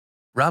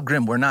Rob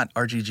Grimm, we're not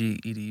RGG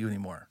EDU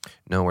anymore.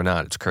 No, we're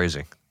not. It's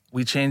crazy.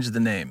 We changed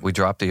the name. We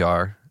dropped the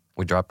R,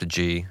 we dropped the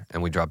G,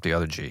 and we dropped the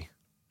other G.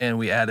 And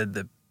we added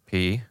the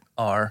P.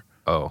 R.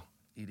 O.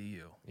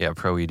 EDU. Yeah,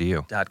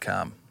 ProEDU.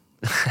 .com.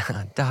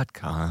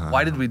 .com.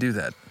 Why did we do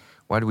that?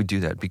 Why did we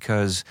do that?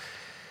 Because,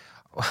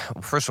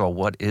 first of all,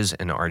 what is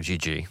an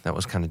RGG? That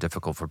was kind of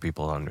difficult for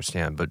people to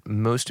understand. But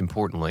most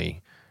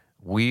importantly,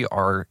 we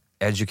are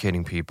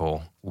educating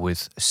people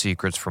with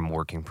secrets from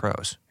working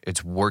pros.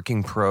 It's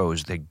working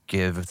pros that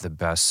give the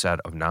best set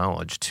of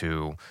knowledge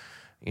to,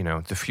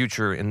 the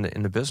future in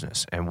the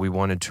business. And we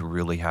wanted to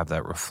really have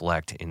that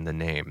reflect in the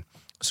name.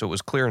 So it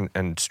was clear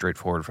and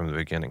straightforward from the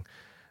beginning.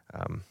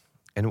 And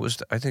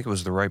I think it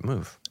was the right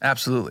move.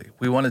 Absolutely.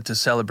 We wanted to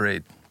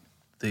celebrate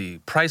the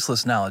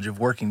priceless knowledge of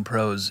working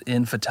pros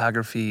in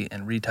photography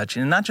and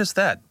retouching. And not just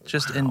that,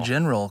 just in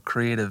general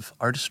creative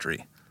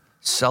artistry.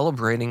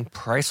 Celebrating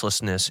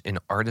pricelessness in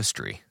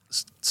artistry.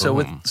 So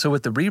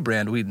with the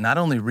rebrand, we not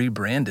only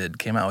rebranded,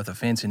 came out with a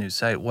fancy new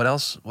site. What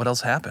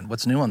else happened?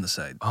 What's new on the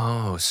site?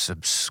 Oh,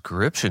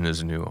 subscription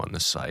is new on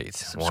the site.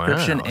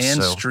 Subscription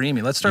and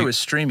streaming. Let's start with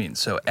streaming.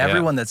 So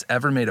everyone that's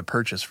ever made a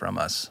purchase from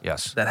us,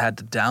 that had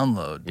to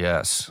download,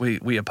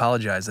 we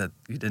apologize that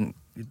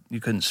you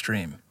couldn't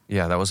stream.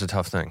 Yeah, that was a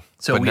tough thing.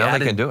 So but now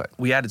they can do it.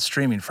 We added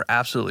streaming for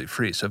absolutely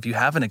free. So if you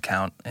have an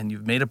account and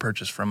you've made a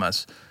purchase from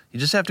us, you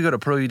just have to go to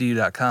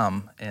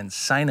proedu.com and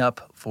sign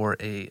up for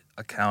a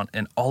account,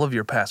 and all of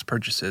your past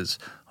purchases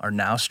are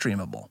now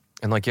streamable.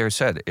 And like Gary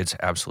said, it's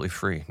absolutely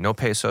free. No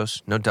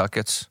pesos, no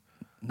ducats,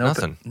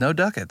 nothing. No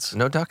ducats.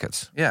 No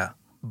ducats. Yeah,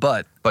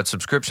 but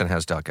subscription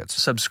has ducats.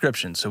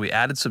 Subscription. So we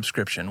added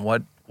subscription.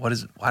 What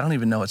is? I don't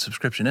even know what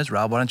subscription is,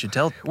 Rob. Why don't you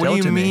tell it to me?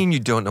 What do you mean you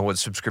don't know what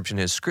subscription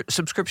is?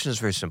 Subscription is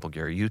very simple,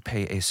 Gary. You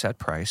pay a set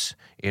price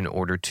in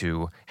order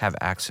to have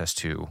access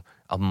to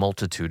a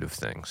multitude of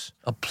things.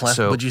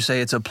 Would you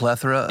say it's a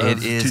plethora of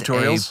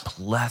tutorials? It is a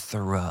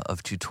plethora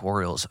of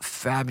tutorials.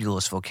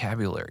 Fabulous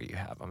vocabulary you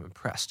have. I'm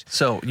impressed.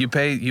 So you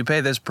pay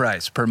this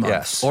price per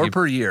month or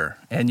per year,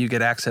 and you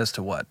get access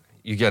to what?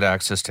 You get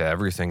access to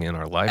everything in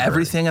our library.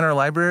 Everything in our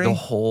library? The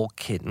whole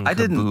kit and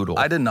caboodle.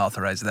 I didn't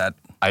authorize that.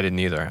 I didn't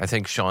either. I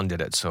think Sean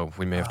did it, so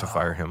we may have to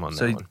fire him on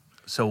that one.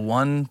 So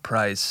one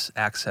price,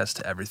 access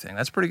to everything.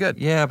 That's pretty good.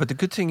 Yeah, but the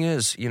good thing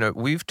is,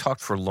 we've talked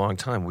for a long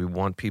time. We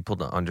want people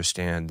to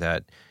understand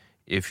that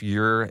if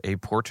you're a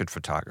portrait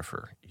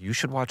photographer, you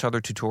should watch other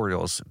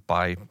tutorials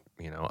by,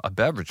 a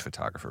beverage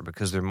photographer,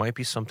 because there might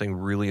be something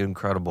really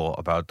incredible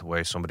about the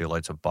way somebody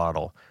lights a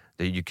bottle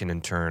that you can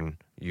in turn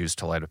use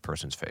to light a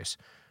person's face.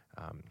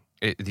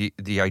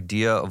 The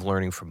idea of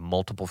learning from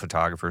multiple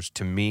photographers,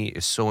 to me,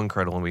 is so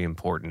incredibly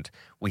important.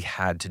 We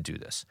had to do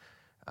this.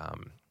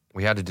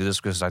 We had to do this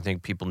because I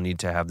think people need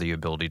to have the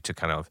ability to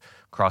kind of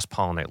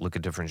cross-pollinate, look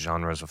at different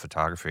genres of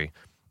photography,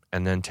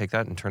 and then take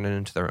that and turn it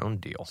into their own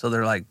deal. So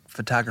they're like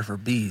photographer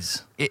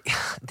bees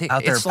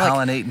out there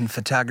pollinating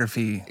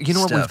photography You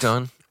know stuff. What we've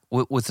done?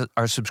 With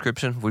our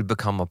subscription, we've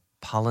become a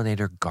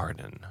pollinator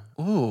garden.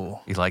 Ooh.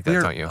 You like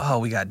that, don't you? Oh,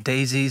 we got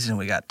daisies and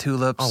we got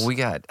tulips. Oh, we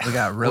got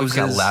roses. We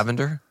got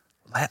lavender.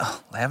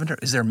 Lavender?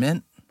 Is there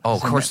mint? Oh,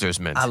 of course there's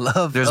mint.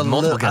 There's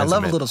multiple kinds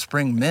of mint. A little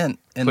spring mint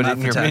in my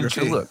photography. Your mint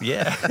tulip.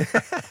 Yeah.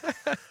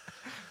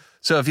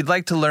 So if you'd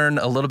like to learn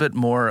a little bit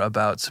more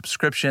about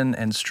subscription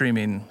and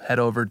streaming, head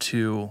over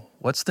to,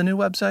 what's the new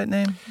website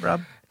name,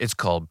 Rob? It's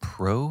called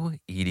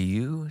proedu.com.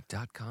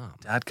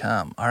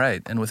 .com. All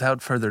right. And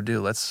without further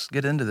ado, let's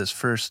get into this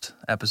first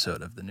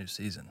episode of the new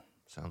season.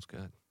 Sounds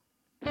good.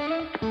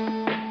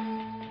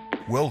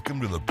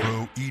 Welcome to the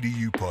Pro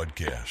EDU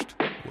podcast,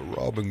 where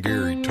Rob and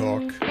Gary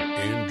talk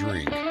and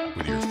drink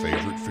with your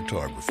favorite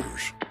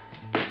photographers.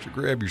 So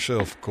grab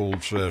yourself a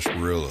cold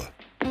sarsaparilla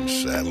and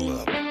saddle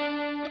up.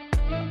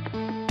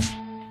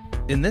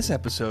 In this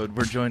episode,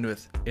 we're joined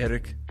with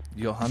Erik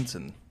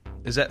Johansson.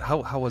 Is that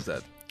how was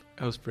that?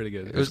 That was pretty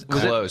good. It was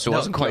close. It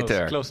wasn't quite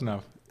there. Close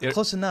enough.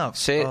 Close enough.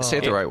 Say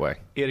it the right way.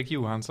 Erik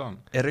Johansson.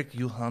 Erik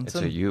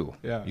Johansson? It's a U.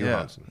 Yeah.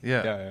 Johansson.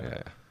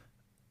 Yeah.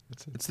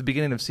 It's the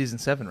beginning of season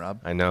 7,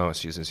 Rob. I know,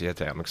 season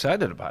 7. I'm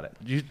excited about it.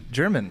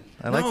 German.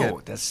 I like it.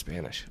 No, that's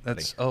Spanish.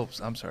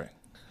 I'm sorry.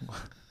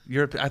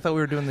 Europe. I thought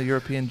we were doing the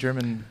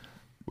European-German.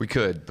 We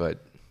could, but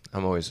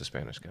I'm always a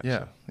Spanish guy. Yeah,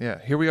 so. yeah.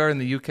 Here we are in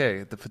the UK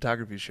at the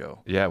photography show.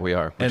 Yeah, we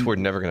are, which we're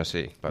never going to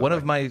see. One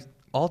of my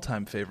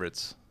all-time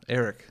favorites,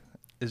 Erik,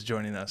 is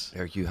joining us.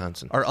 Erik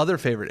Johansson. Our other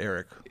favorite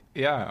Erik.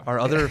 Yeah. Our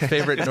other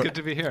favorite. It's good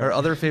to be here. Our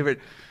other favorite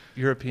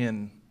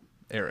European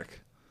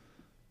Erik.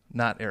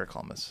 Not Erik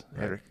Holmes.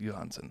 Right. Erik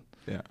Johansson.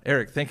 Yeah.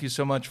 Erik, thank you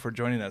so much for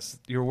joining us.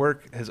 Your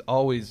work has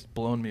always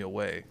blown me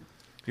away.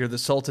 You're the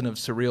sultan of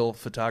surreal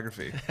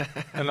photography.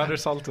 Another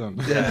sultan.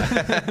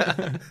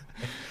 Yeah.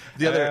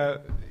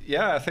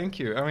 Yeah, thank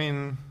you. I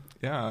mean,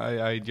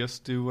 I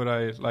just do what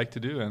I like to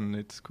do, and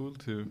it's cool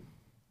to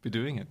be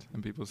doing it,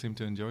 and people seem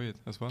to enjoy it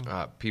as well.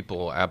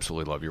 People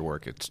absolutely love your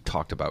work. It's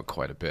talked about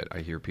quite a bit. I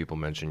hear people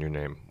mention your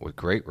name with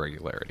great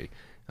regularity,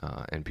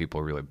 and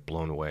people are really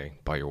blown away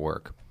by your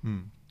work.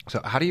 So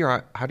how do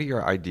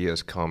your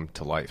ideas come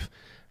to life?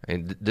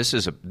 And this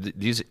is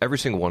every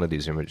single one of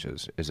these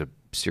images is a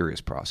serious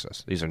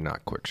process. These are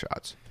not quick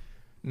shots.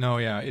 No,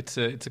 yeah, it's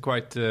a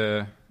quite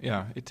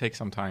it takes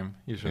some time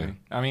usually.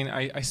 Yeah. I mean,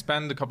 I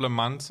spend a couple of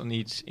months on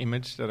each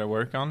image that I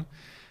work on,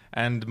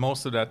 and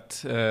most of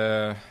that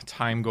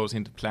time goes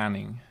into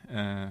planning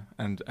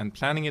and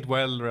planning it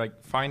well,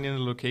 like finding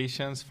the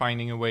locations,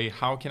 finding a way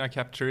how can I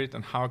capture it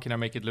and how can I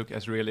make it look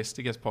as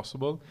realistic as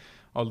possible.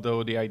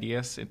 Although the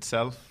ideas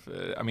itself,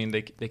 I mean,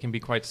 they can be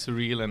quite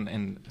surreal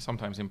and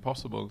sometimes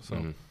impossible.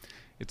 So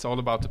it's all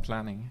about the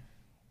planning.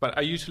 But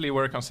I usually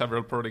work on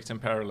several projects in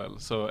parallel.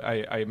 So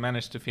I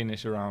managed to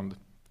finish around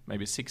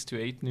maybe 6 to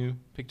 8 new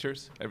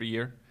pictures every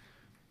year.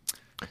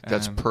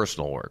 That's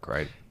personal work,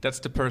 right? That's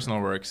the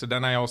personal work. So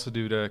then I also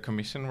do the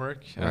commission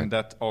work, and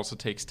that also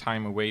takes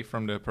time away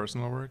from the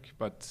personal work.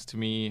 But to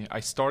me,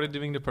 I started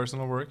doing the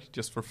personal work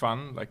just for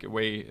fun, like a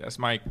way as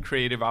my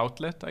creative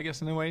outlet, I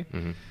guess, in a way.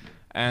 Mm-hmm.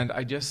 And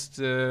I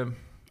just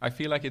I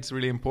feel like it's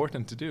really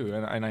important to do,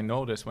 and I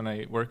know this when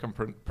I work on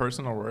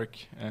personal work.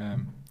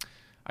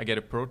 I get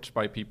approached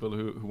by people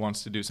who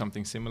wants to do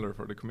something similar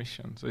for the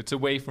commission. So it's a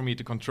way for me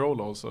to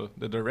control also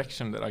the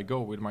direction that I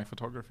go with my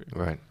photography.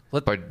 Right.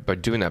 By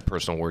doing that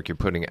personal work, you're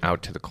putting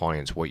out to the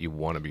clients what you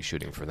want to be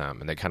shooting for them,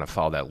 and they kind of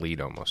follow that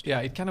lead almost. Yeah,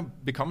 it kind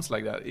of becomes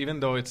like that, even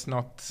though it's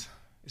not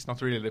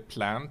really the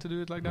plan to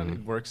do it like that.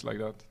 It works like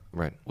that.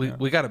 Right.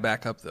 We got to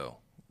back up though.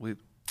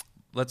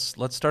 Let's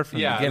start from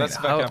the beginning. Let's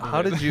back up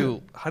how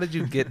did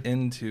you get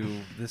into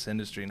this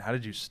industry, and how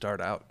did you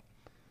start out?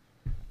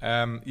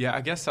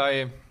 I guess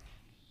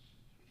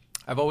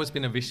I've always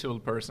been a visual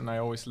person. I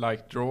always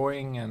liked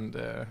drawing, and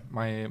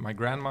my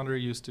grandmother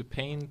used to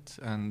paint,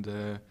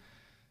 and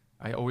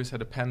I always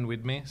had a pen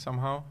with me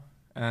somehow.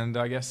 And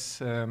I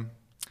guess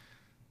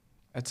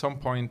at some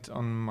point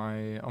on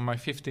my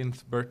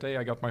 15th birthday,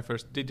 I got my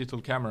first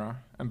digital camera.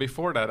 And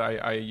before that,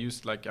 I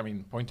used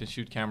point and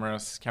shoot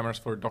cameras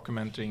for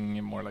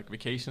documenting more like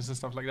vacations and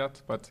stuff like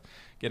that. But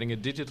getting a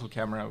digital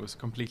camera was a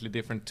completely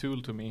different tool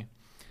to me,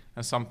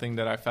 and something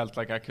that I felt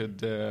like I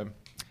could.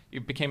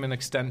 It became an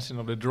extension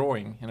of the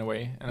drawing in a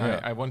way, and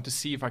I wanted to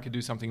see if I could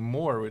do something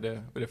more with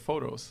the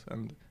photos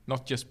and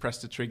not just press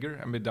the trigger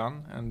and be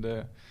done.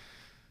 And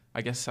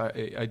I guess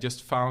I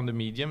just found a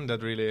medium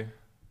that really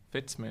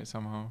fits me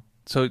somehow.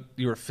 So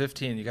you were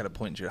 15, you got a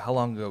point and shoot. How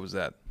long ago was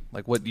that?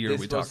 Like what year are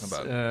we talking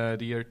about?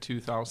 The year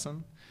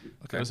 2000.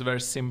 Okay. It was a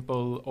very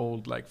simple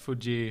old like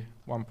Fuji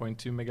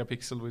 1.2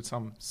 megapixel with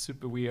some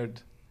super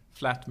weird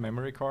flat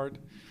memory card.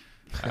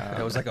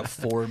 That was like a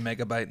 4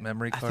 megabyte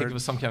memory card. I think it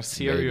was some kind of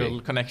serial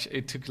connection.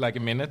 It took like a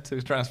minute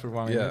to transfer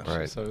one image,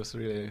 right. So it was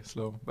really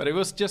slow. But it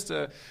was just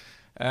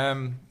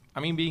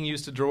being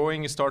used to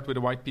drawing, you start with a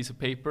white piece of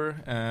paper,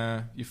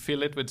 you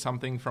fill it with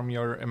something from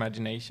your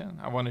imagination.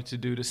 I wanted to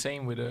do the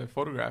same with the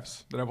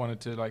photographs. That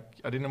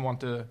I didn't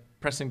want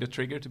pressing the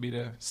trigger to be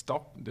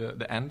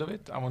the end of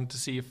it. I wanted to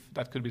see if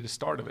that could be the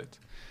start of it.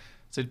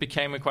 So it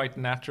became a quite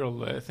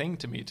natural thing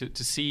to me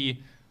to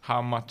see how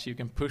much you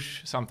can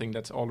push something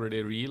that's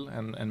already real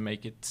and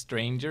make it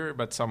stranger,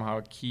 but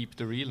somehow keep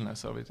the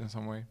realness of it in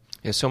some way.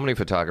 Yeah, so many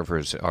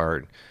photographers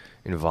are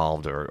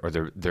involved, or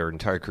their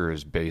entire career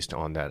is based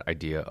on that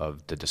idea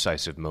of the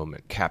decisive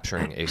moment,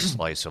 capturing a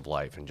slice of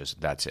life, and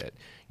just that's it.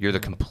 You're the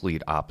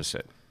complete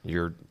opposite.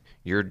 You're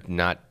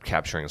not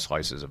capturing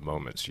slices of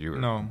moments.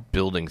 You're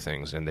building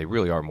things, and they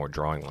really are more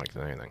drawing-like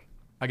than anything.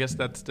 I guess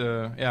that's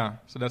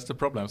the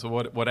problem. So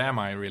what am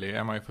I really?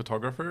 Am I a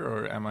photographer,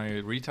 or am I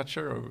a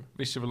retoucher or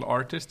visual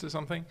artist or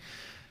something?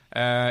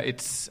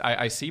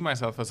 I see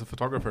myself as a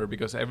photographer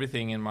because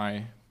everything in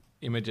my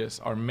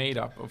images are made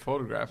up of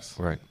photographs.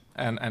 Right.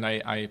 And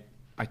I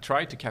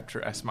try to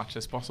capture as much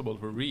as possible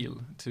for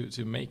real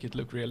to make it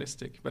look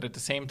realistic. But at the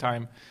same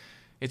time,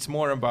 it's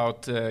more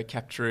about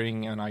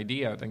capturing an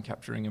idea than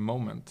capturing a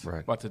moment.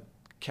 Right. But the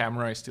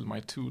camera is still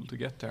my tool to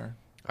get there.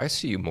 I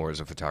see you more as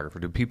a photographer.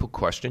 Do people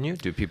question you?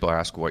 Do people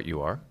ask what you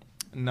are?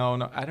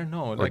 No, I don't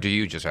know. Or do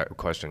you just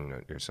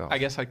question yourself? I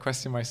guess I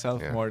question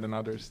myself more than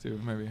others do,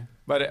 maybe.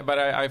 But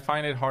I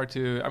find it hard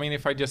to. I mean,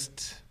 if I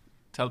just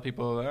tell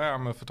people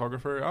I'm a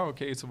photographer,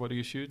 okay, so what do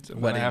you shoot?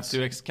 And then I have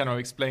to kind of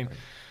explain. Right.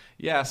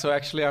 Yeah, so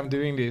actually I'm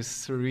doing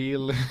these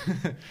real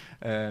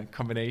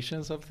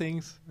combinations of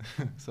things.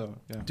 So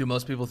yeah. Do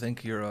most people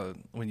think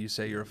when you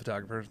say you're a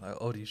photographer,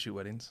 do you shoot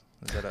weddings?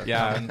 Is that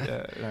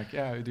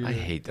I do. I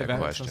hate that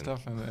question. And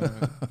stuff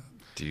and,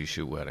 do you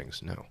shoot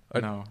weddings? No.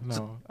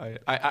 No.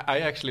 I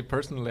actually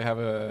personally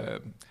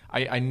have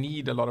I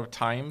need a lot of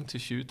time to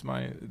shoot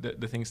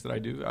the things that I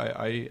do.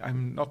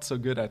 I'm not so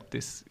good at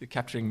this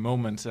capturing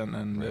moments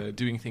and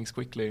doing things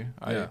quickly.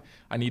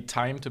 I need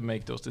time to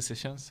make those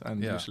decisions,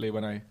 and usually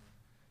when I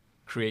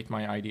create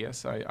my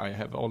ideas, I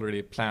have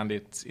already planned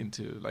it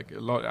into like a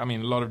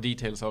lot of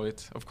details of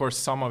it. Of course,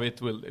 some of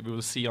it we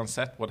will see on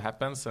set what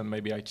happens, and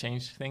maybe I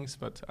change things,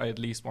 but I at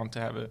least want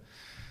to have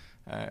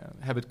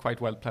it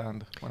quite well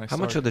planned when I start. How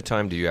much of the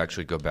time do you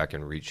actually go back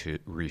and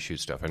reshoot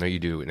stuff? I know you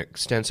do an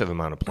extensive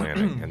amount of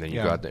planning, and then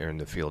you go out there in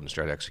the field and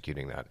start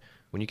executing that.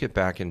 When you get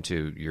back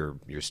into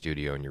your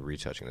studio and you're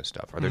retouching this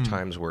stuff, are there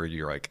times where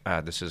you're like,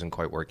 this isn't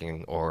quite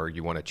working, or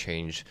you want to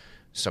change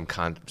some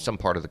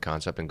part of the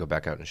concept and go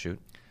back out and shoot?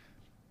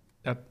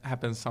 That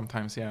happens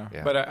sometimes, yeah.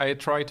 But I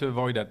try to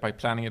avoid that by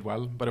planning it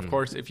well. But of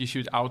course, if you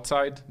shoot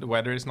outside, the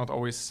weather is not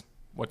always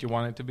what you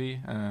want it to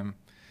be.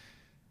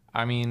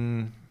 I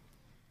mean,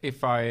 it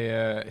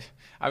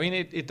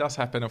does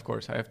happen, of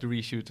course. I have to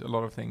reshoot a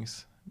lot of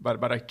things.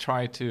 But I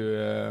try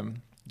to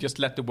just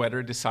let the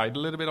weather decide a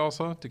little bit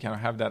also, to kind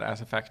of have that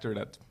as a factor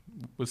that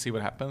we'll see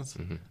what happens,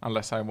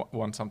 unless I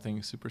want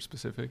something super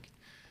specific.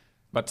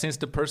 But since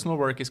the personal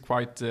work is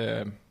quite,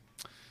 I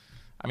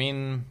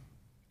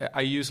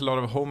use a lot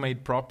of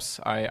homemade props.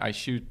 I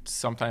shoot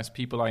sometimes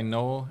people I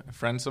know,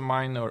 friends of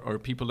mine, or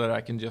people that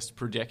I can just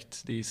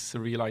project these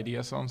surreal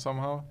ideas on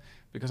somehow,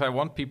 because I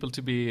want people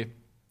to be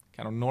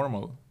kind of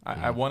normal.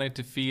 I want it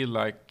to feel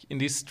like, in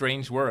these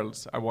strange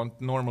worlds, I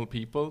want normal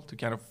people to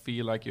kind of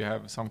feel like you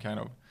have some kind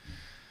of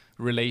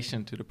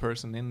relation to the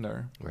person in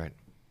there. Right.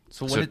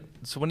 So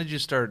when did you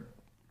start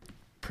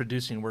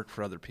producing work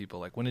for other people?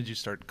 Like, when did you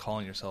start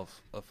calling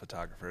yourself a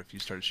photographer if you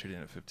started shooting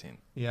at 15?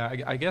 Yeah,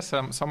 I guess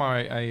somehow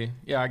I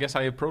guess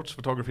I approached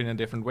photography in a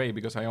different way,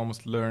 because I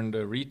almost learned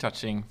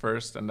retouching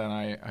first, and then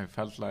I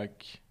felt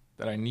like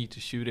that I need to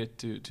shoot it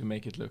to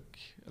make it look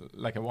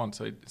like I want.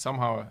 So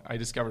somehow I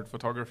discovered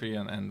photography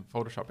and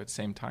Photoshop at the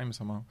same time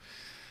somehow.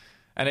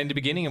 And in the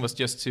beginning it was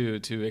just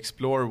to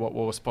explore what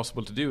was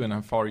possible to do and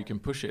how far you can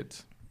push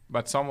it.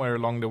 But somewhere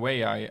along the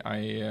way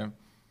I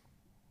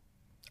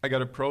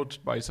got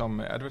approached by some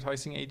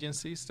advertising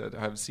agencies that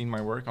have seen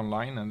my work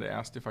online, and they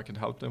asked if I could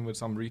help them with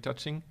some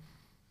retouching.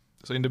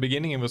 So in the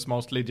beginning, it was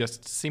mostly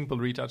just simple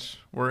retouch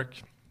work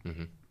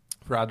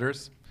for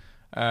others.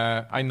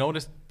 I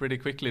noticed pretty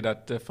quickly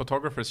that the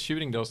photographers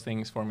shooting those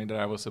things for me that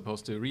I was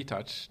supposed to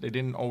retouch, they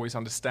didn't always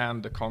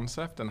understand the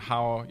concept and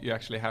how you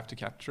actually have to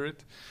capture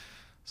it.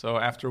 So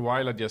after a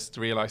while, I just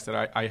realized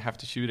that I have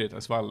to shoot it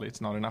as well. It's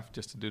not enough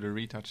just to do the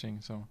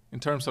retouching. So in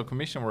terms of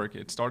commission work,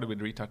 it started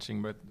with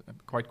retouching, but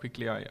quite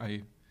quickly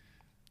I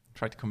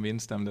tried to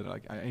convince them that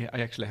I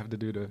actually have to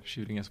do the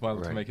shooting as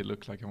well to make it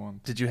look like I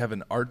want. Did you have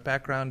an art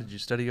background? Did you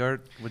study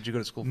art? What did you go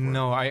to school for?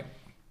 No, I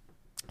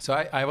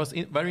was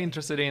very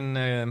interested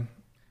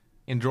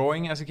in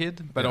drawing as a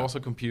kid, but also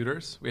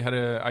computers.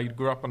 I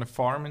grew up on a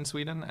farm in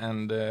Sweden,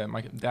 and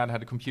my dad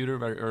had a computer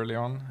very early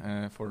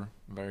on for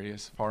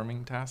various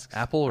farming tasks.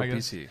 Apple or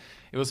PC?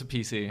 It was a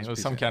PC. It was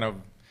some kind of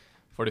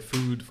for the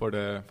food for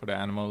the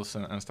animals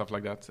and stuff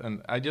like that.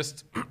 And I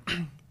just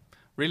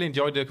really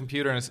enjoyed the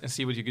computer and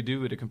see what you could do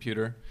with the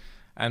computer.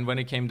 And when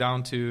it came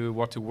down to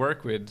what to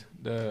work with,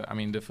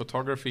 the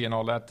photography and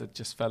all that, it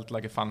just felt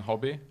like a fun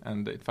hobby,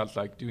 and it felt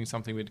like doing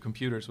something with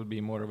computers would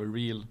be more of a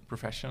real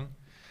profession.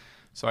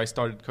 So I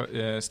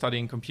started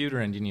studying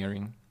computer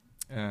engineering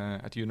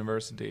at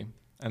university,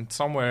 and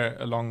somewhere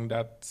around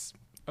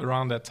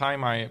that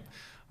time, I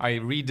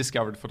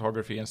rediscovered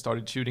photography and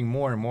started shooting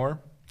more and more.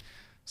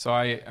 So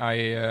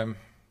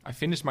I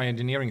finished my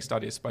engineering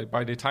studies, but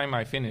by the time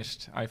I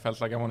finished, I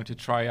felt like I wanted to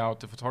try out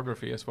the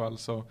photography as well.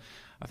 So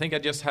I think I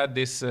just had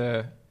this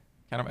kind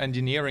of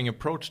engineering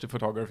approach to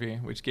photography,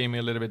 which gave me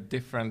a little bit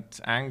different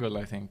angle,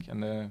 I think,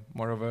 and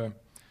more of a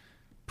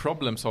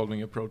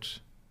problem-solving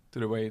approach to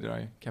the way that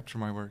I capture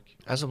my work.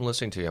 As I'm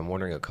listening to you, I'm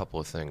wondering a couple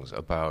of things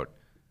about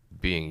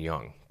being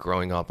young,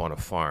 growing up on a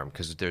farm,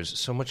 because there's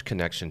so much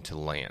connection to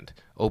land,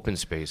 open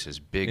spaces,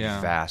 big,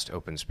 vast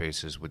open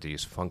spaces with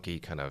these funky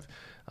kind of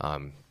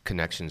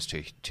connections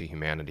to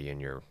humanity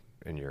in your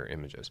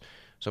images.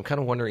 So I'm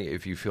kind of wondering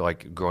if you feel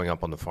like growing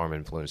up on the farm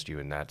influenced you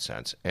in that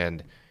sense.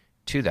 And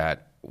to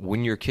that,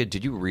 when you're a kid,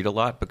 did you read a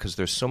lot? Because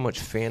there's so much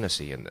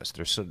fantasy in this.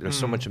 There's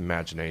so much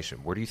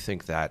imagination. Where do you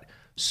think that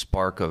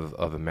spark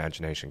of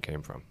imagination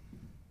came from?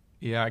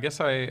 Yeah, I guess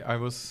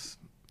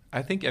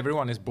I think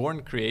everyone is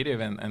born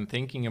creative and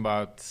thinking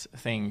about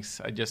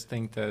things. I just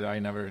think that I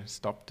never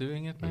stopped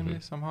doing it maybe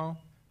somehow.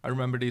 I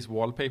remember these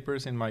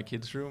wallpapers in my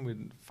kids' room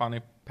with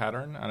funny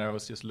pattern, and I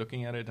was just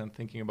looking at it and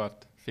thinking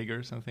about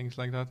figures and things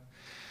like that.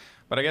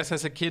 But I guess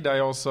as a kid, I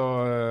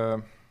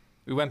also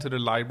we went to the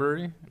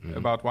library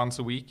about once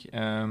a week,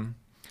 and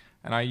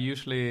I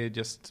usually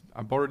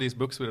I borrowed these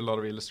books with a lot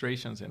of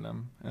illustrations in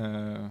them.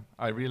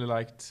 I really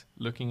liked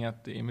looking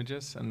at the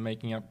images and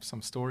making up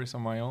some stories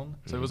on my own.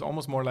 So it was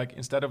almost more like,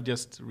 instead of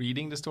just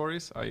reading the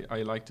stories,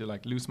 I like to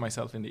lose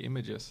myself in the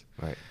images.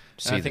 Right.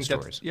 See the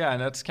stories. And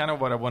that's kind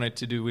of what I wanted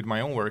to do with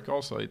my own work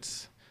also.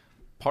 It's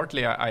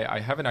partly I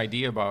have an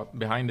idea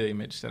behind the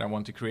image that I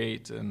want to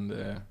create, and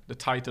the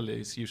title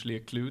is usually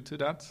a clue to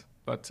that.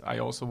 But I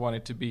also want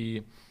it to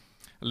be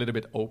a little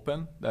bit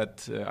open,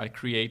 that I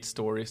create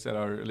stories that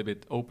are a little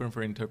bit open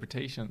for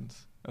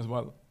interpretations as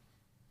well.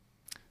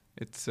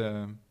 It's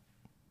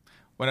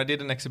when I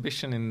did an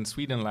exhibition in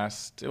Sweden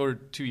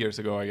 2 years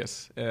ago, I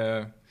guess.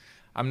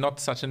 I'm not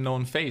such a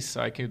known face,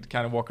 so I could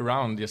kind of walk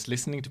around just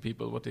listening to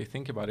people, what they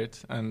think about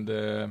it. And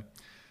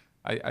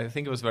I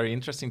think it was very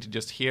interesting to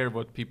just hear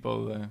what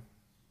people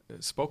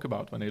spoke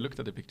about when they looked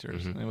at the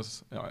pictures. And it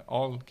was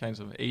all kinds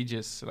of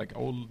ages, like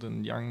old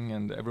and young,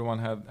 and everyone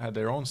had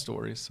their own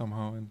stories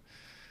somehow. And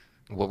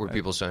what were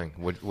people saying?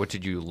 What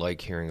did you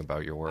like hearing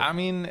about your work? I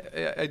mean,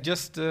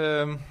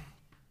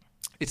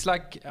 it's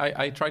like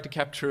I try to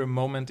capture a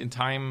moment in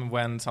time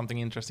when something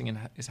interesting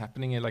is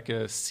happening, like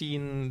a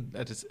scene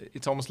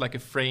it's almost like a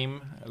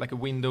frame, like a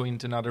window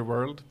into another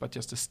world, but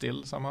just a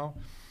still somehow.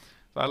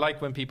 So I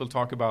like when people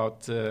talk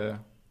about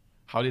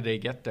how did they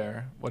get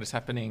there, what is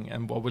happening,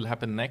 and what will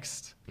happen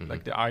next.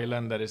 Like the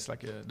island that is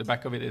like the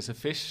back of it is a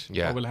fish.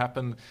 Yeah. What will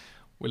happen?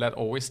 Will that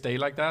always stay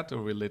like that,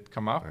 or will it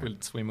come up? Right. Will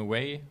it swim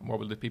away? What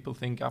will the people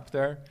think up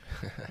there?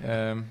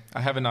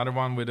 I have another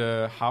one with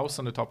a house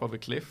on the top of a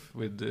cliff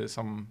with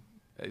some.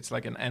 It's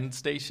like an end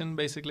station,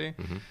 basically.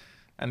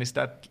 And is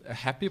that a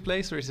happy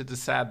place, or is it a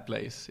sad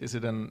place? Is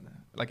it an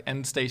like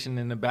end station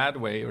in a bad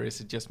way, or is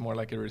it just more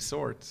like a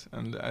resort?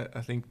 And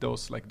I think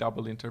those like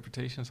double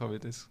interpretations of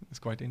it is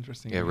quite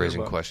interesting. Yeah,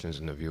 raising questions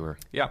in the viewer.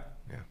 Yeah.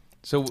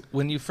 So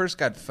when you first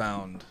got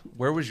found,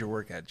 where was your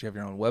work at? Did you have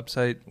your own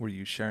website? Were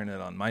you sharing it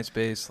on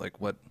MySpace?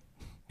 Like what?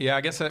 Yeah,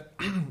 I guess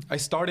I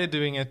started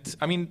doing it.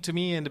 I mean, to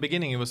me in the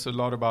beginning, it was a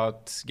lot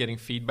about getting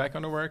feedback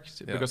on the work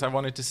because I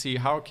wanted to see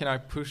how can I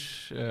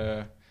push,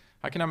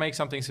 how can I make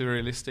something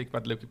surrealistic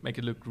but make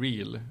it look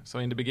real. So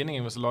in the beginning,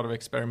 it was a lot of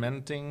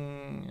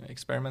experimenting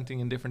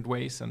in different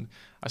ways, and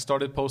I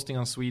started posting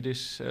on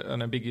Swedish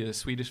on a big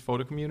Swedish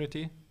photo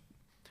community,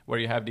 where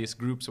you have these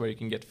groups where you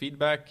can get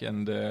feedback,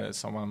 and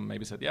someone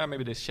maybe said, yeah,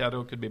 maybe this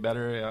shadow could be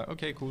better. Yeah,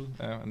 okay, cool,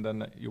 and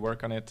then you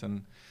work on it.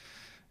 And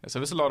so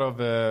there's a lot of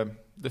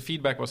the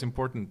feedback was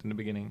important in the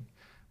beginning,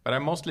 but I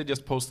mostly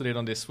just posted it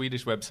on this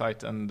Swedish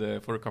website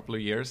and for a couple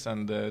of years,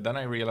 and then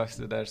I realized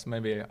that there's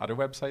maybe other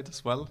websites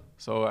as well.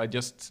 So I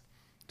just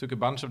took a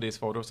bunch of these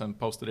photos and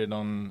posted it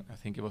on, I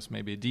think it was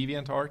maybe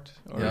DeviantArt.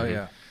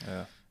 Yeah.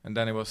 And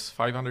then it was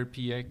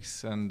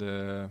 500px and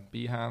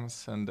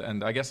Behance,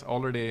 and I guess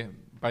already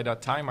by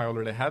that time I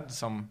already had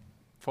some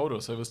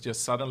photos. So it was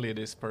just suddenly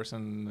this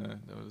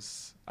person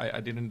I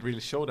didn't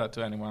really show that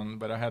to anyone,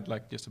 but I had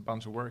like just a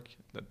bunch of work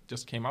that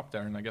just came up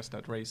there, and I guess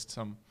that raised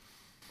some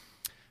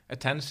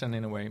attention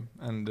in a way.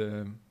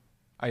 And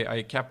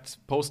I kept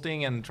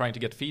posting and trying to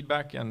get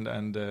feedback, and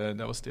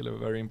that was still a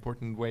very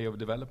important way of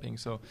developing.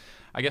 So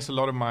I guess a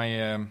lot of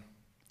my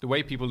the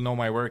way people know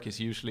my work is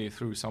usually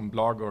through some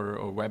blog or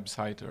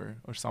website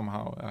or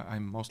somehow.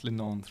 I'm mostly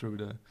known through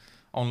the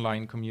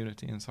online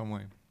community in some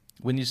way.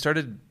 When you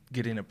started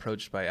getting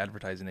approached by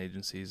advertising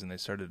agencies and they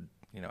started,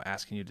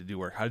 asking you to do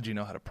work, how did you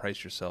know how to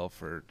price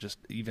yourself, or just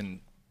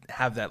even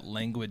have that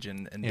language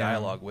and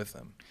dialogue with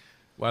them?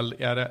 Well,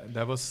 yeah,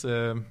 that was.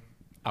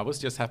 I was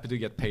just happy to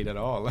get paid at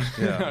all.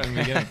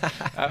 Yeah.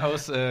 I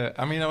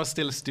was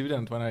still a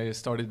student when I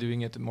started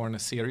doing it more on a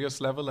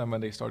serious level, and when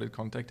they started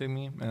contacting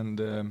me,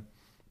 and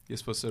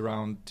this was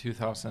around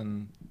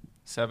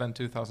 2007,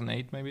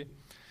 2008 maybe,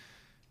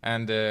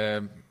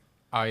 and.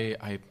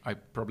 I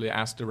probably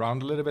asked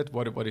around a little bit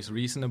what is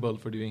reasonable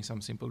for doing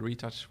some simple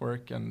retouch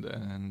work, and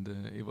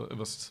it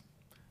was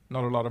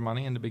not a lot of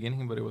money in the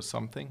beginning, but it was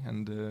something,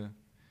 and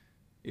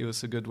it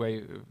was a good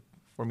way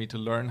for me to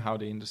learn how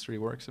the industry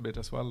works a bit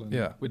as well,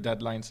 and with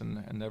deadlines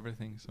and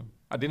everything. So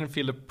I didn't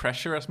feel the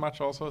pressure as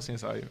much also,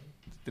 since I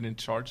didn't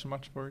charge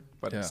much for it,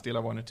 but still I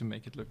wanted to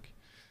make it look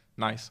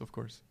nice, of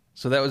course.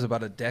 So that was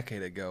about a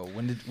decade ago.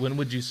 When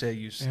would you say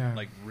you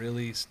like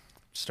really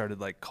started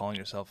like calling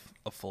yourself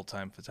a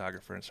full-time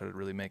photographer and started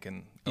really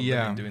making a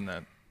living doing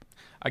that?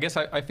 I guess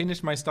I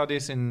finished my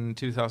studies in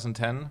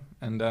 2010,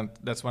 and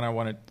that's when I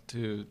wanted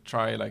to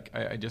try. Like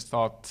I just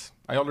thought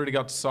I already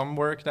got some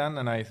work then,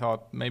 and I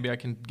thought maybe I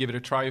can give it a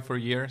try for a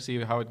year, see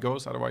how it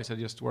goes. Otherwise, I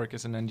just work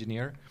as an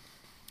engineer.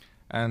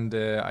 And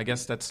I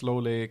guess that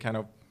slowly kind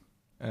of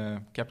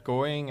kept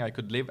going. I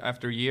could live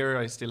after a year.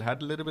 I still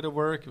had a little bit of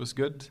work. It was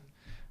good.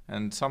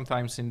 And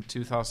sometimes in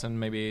 2000,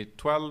 maybe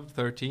 12,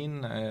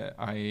 13,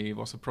 I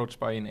was approached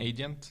by an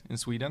agent in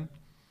Sweden,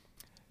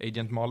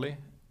 Agent Molly.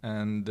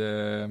 And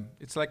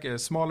it's like a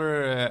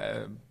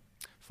smaller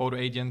photo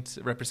agent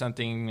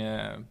representing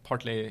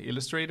partly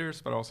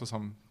illustrators, but also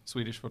some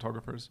Swedish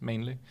photographers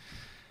mainly.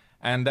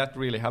 And that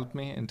really helped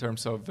me in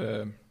terms of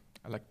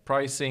like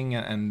pricing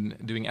and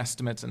doing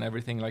estimates and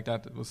everything like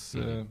that. It was...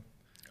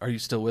 Are you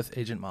still with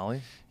Agent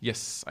Molly?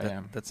 Yes, I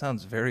am. That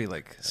sounds very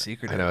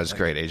secretive. I know, it's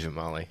great, Agent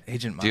Molly.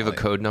 Agent Molly. Do you have a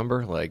code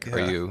number? Like,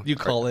 are you... You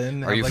call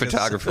in? Are you like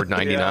photographer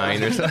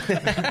 99 or something?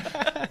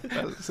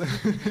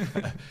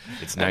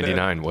 It's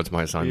 99. What's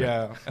my assignment?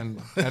 Yeah,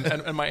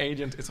 and my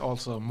agent is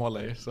also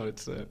Molly, so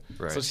it's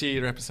right. So she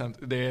represents.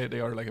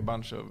 They are like a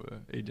bunch of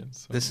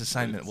agents. So this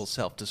assignment will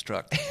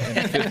self-destruct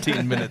in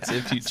 15 minutes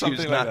if you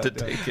choose not to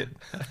take it.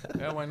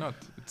 Yeah, why not?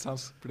 It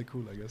sounds pretty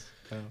cool, I guess.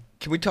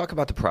 Can we talk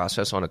about the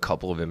process on a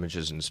couple of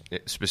images and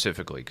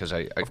specifically? Because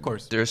of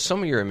course, there's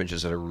some of your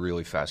images that are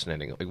really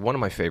fascinating. Like one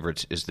of my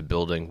favorites is the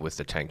building with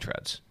the tank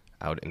treads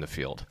out in the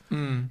field.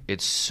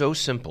 It's so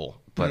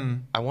simple, but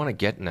I want to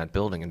get in that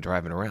building and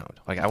drive it around.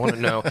 Like I want to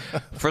know,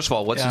 first of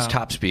all, what's his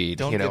top speed?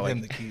 Don't give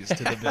him the keys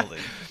to the building.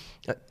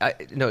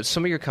 No,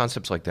 some of your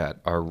concepts like that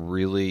are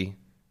really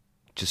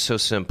just so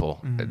simple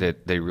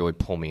that they really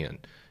pull me in.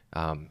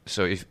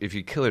 So if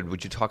you could,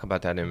 would you talk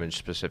about that image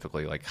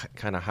specifically, like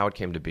kind of how it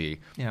came to be?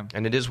 Yeah.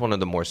 And it is one of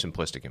the more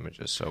simplistic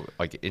images. So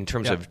like in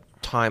terms of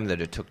time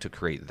that it took to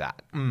create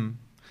that.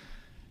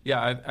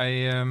 Yeah,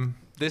 I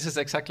this is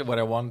exactly what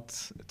I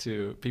want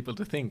people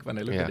to think when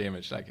they look at the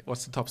image. Like,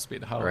 what's the top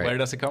speed? Where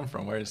does it come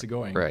from? Where is it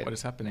going? Right. What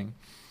is happening?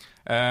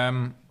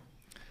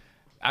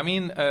 I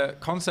mean,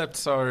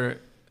 concepts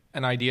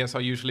and ideas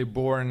are usually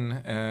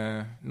born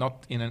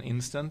not in an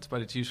instant,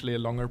 but it's usually a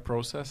longer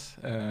process.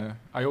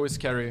 I always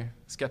carry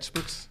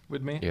sketchbooks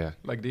with me,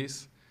 like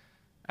these.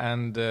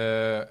 And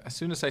as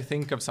soon as I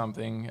think of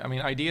something, I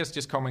mean, ideas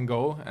just come and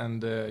go,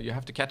 and you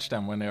have to catch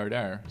them when they are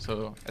there.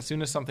 So as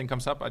soon as something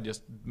comes up, I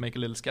just make a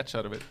little sketch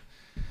out of it.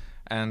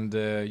 And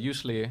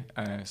usually,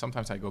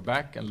 sometimes I go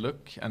back and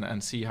look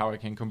and see how I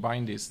can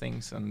combine these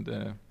things.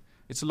 And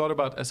it's a lot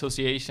about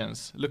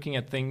associations, looking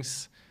at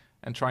things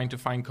and trying to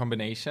find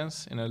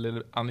combinations in a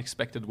little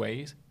unexpected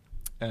ways.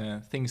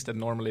 Things that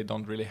normally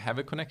don't really have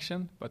a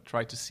connection, but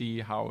try to see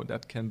how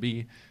that can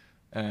be,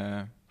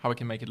 how I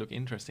can make it look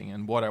interesting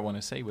and what I want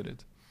to say with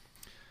it.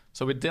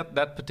 So with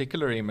that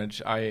particular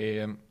image,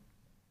 I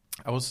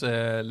was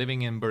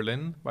living in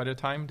Berlin by the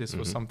time. This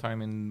was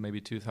sometime in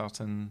maybe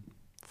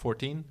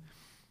 2014.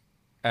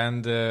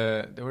 And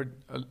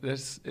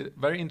there's a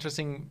very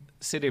interesting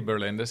city,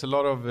 Berlin. There's a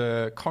lot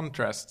of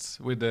contrasts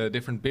with the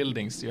different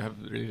buildings. You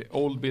have really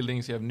old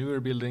buildings, you have newer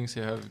buildings,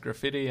 you have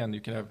graffiti, and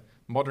you can have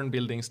modern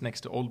buildings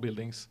next to old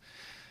buildings.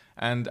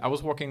 And I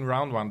was walking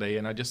around one day,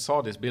 and I just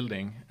saw this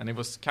building, and it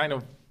was kind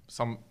of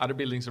some other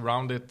buildings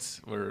around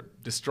it were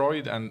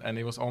destroyed, and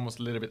it was almost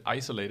a little bit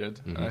isolated.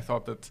 And I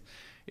thought that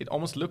it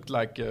almost looked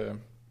like a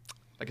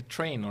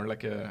train, or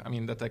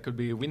that there could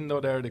be a window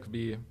there could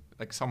be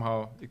like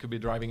somehow it could be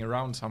driving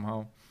around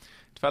somehow.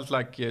 It felt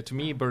like, to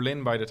me,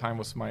 Berlin by the time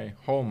was my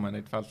home, and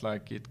it felt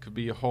like it could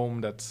be a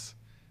home that's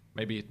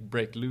maybe it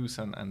break loose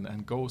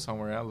and go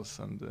somewhere else.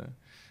 And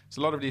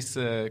so a lot of these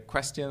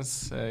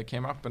questions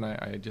came up, and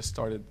I just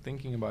started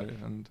thinking about it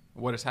and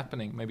what is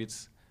happening. Maybe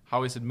it's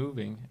how is it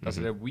moving? Does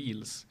it have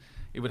wheels?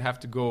 It would have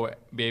to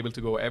be able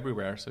to go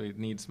everywhere, so it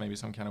needs maybe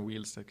some kind of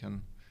wheels that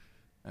can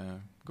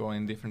go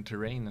in different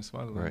terrain as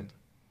well. Right.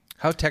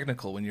 How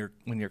technical when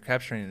you're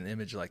capturing an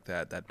image like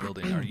that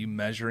building? Are you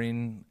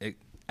measuring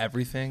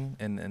everything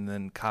and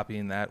then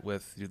copying that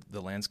with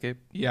the landscape?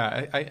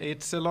 Yeah,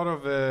 it's a lot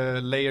of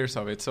layers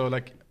of it. So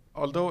like,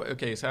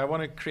 so I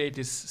want to create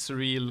this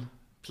surreal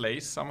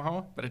place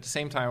somehow, but at the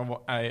same time,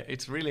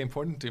 it's really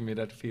important to me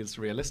that it feels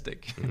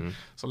realistic.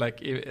 So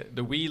like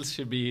the wheels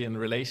should be in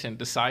relation,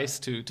 the size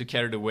to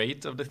carry the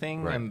weight of the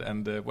thing,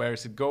 and where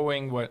is it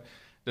going? What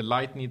the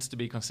light needs to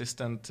be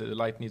consistent. The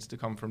light needs to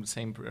come from the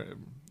same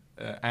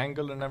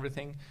angle and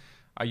everything.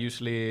 I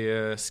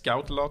usually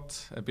scout a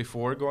lot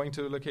before going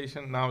to the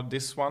location. Now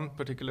this one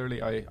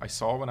particularly I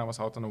saw when I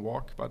was out on a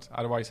walk, but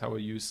otherwise I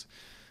would use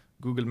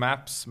Google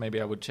Maps. Maybe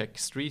I would check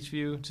Street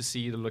View to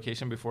see the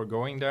location before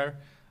going there.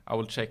 I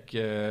will check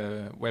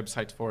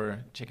website for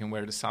checking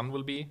where the sun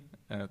will be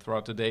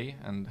throughout the day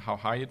and how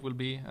high it will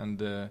be.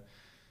 And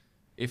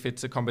if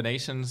it's a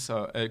combination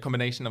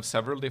of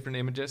several different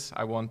images,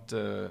 I want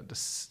the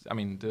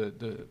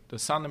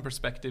sun in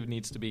perspective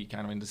needs to be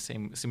kind of in the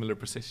similar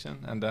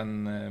position, and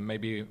then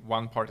maybe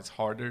one part is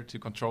harder to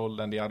control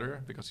than the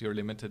other because you're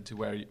limited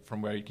to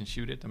from where you can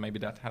shoot it, and maybe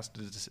that has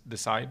to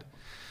decide.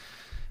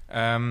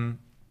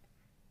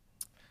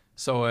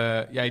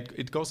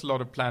 It goes a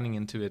lot of planning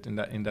into it in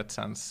that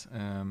sense,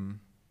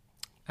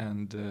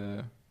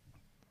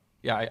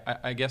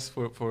 I guess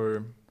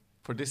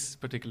for this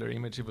particular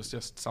image, it was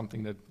just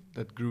something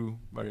that grew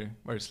very,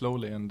 very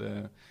slowly, and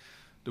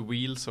the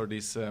wheels or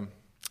these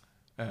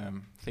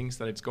things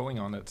that it's going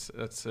on. I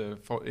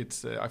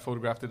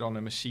photographed it on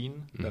a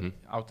machine that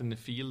out in the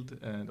field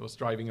that was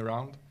driving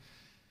around.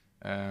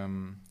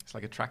 It's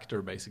like a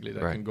tractor basically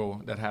that can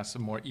go, that has a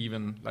more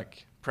even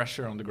like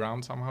pressure on the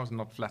ground somehow, so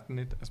not flatten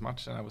it as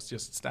much. And I was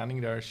just standing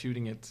there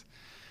shooting it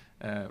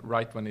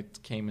right when it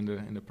came in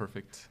the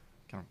perfect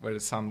kind of where the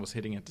sun was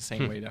hitting it the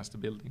same way as the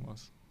building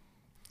was.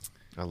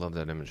 I love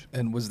that image.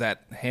 And was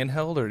that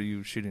handheld, or are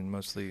you shooting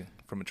mostly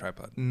from a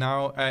tripod?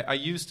 No, I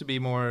used to be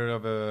more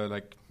of a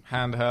like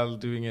handheld,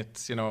 doing it,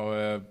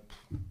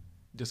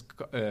 just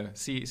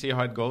see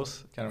how it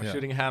goes. Kind of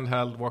shooting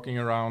handheld, walking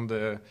around,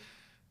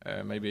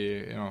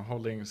 maybe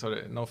holding sort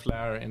of no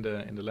flare in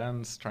the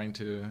lens, trying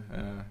to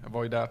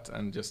avoid that,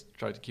 and just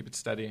try to keep it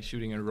steady,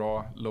 shooting a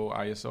raw, low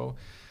ISO.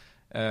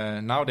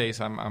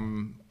 Nowadays,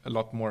 I'm a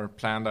lot more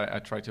planned. I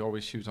try to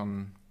always shoot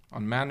on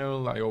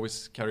manual. I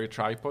always carry a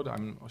tripod.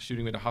 I'm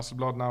shooting with a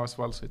Hasselblad now as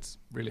well, so it's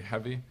really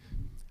heavy.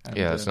 And,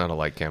 it's not a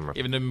light camera.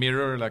 Even the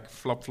mirror, like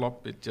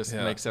flop, it just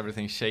makes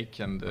everything shake.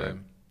 And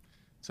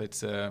so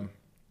it's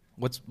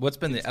what's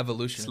been the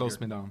evolution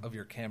of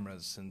your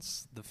cameras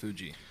since the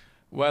Fuji?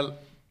 Well,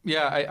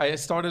 I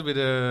started with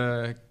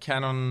a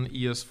Canon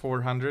EOS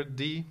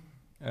 400D.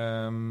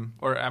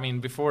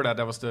 Before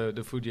that was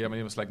the Fuji.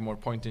 It was like more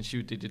point and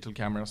shoot digital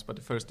cameras, but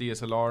the first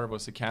DSLR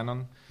was a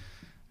Canon.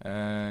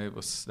 It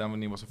was then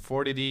when it was a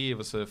 40D, it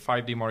was a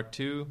 5D Mark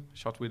II,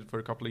 shot with for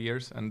a couple of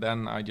years, and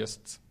then I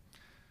just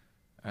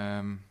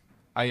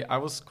I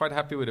was quite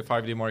happy with the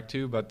 5D Mark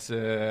II, but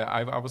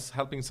I was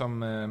helping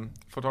some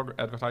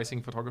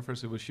advertising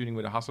photographers who were shooting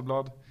with a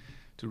Hasselblad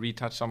to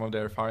retouch some of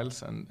their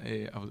files, and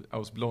I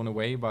was blown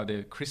away by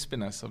the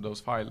crispiness of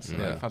those files.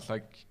 And I felt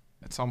like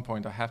at some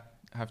point I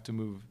have to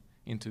move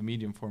into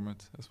medium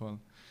format as well.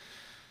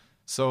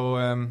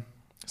 So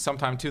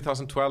sometime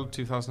 2012,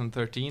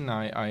 2013,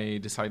 I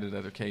decided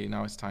that, okay,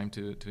 now it's time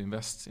to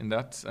invest in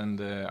that. And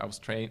I was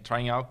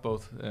trying out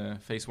both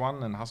Phase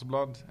 1 and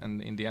Hasselblad.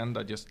 And in the end,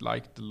 I just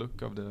liked the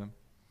look of the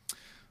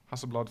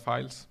Hasselblad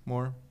files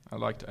more. I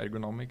liked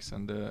ergonomics,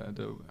 and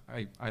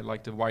I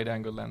liked the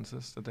wide-angle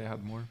lenses that they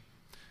had more.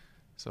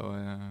 So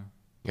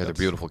yeah, they're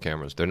beautiful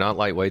cameras. They're not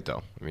lightweight,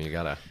 though. I mean, you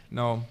gotta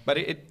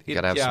you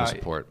gotta have some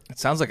support. It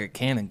sounds like a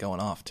cannon going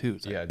off too.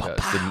 It's yeah, it does.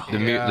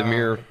 The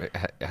mirror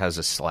has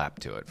a slap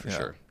to it for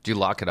sure. Do you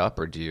lock it up,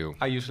 or do you?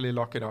 I usually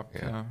lock it up.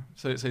 Yeah.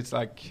 So it's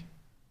like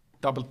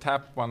double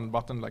tap one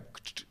button, like,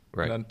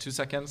 and then 2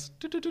 seconds,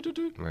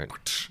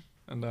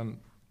 and then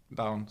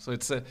down. So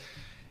it's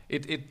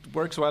it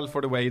works well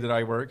for the way that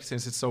I work,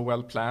 since it's so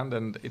well planned,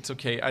 and it's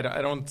okay. I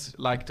don't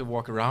like to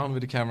walk around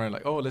with the camera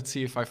like, oh, let's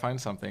see if I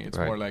find something. It's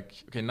more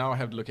like, okay, now I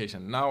have the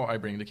location. Now I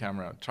bring the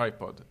camera,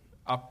 tripod,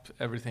 up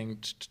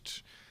everything,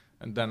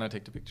 and then I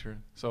take the picture.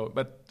 So,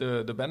 but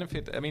the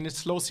benefit, I mean, it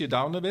slows you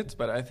down a bit,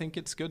 but I think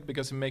it's good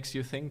because it makes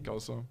you think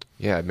also.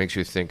 Yeah, it makes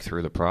you think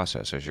through the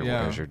process as you're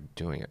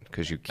doing it,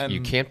 because you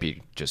can't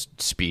be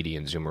just speedy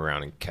and zoom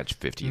around and catch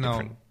 50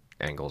 different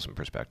angles and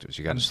perspectives.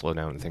 You got to slow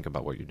down and think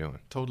about what you're doing.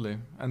 Totally.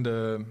 And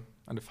the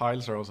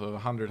files are also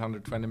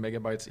 120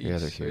 megabytes each. Yeah,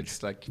 they're huge.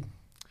 So it's like,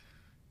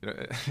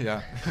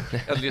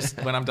 at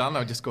least when I'm done,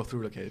 I'll just go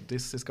through, okay,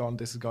 this is gone,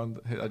 this is gone.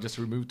 I just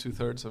remove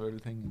 2/3 of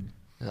everything.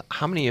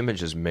 How many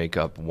images make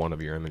up one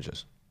of your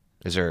images?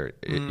 Is there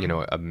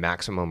a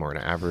maximum or an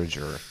average,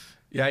 or?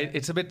 Yeah,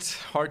 it's a bit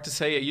hard to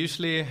say.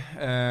 Usually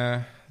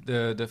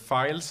the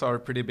files are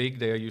pretty big.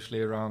 They are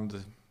usually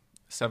around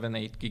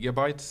 7-8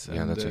 gigabytes.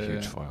 Yeah, that's a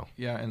huge file.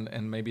 Yeah,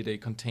 and maybe they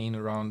contain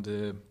around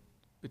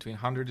between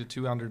 100 to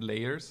 200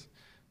 layers.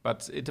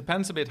 But it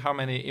depends a bit how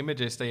many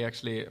images they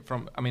actually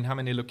how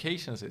many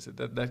locations is it?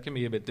 That can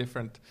be a bit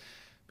different,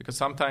 because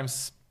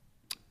sometimes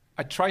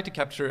I try to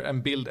capture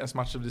and build as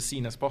much of the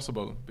scene as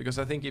possible, because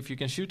I think if you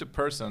can shoot a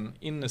person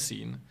in the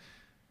scene,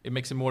 it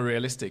makes it more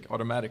realistic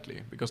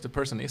automatically, because the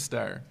person is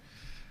there.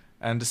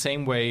 And the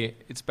same way,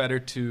 it's better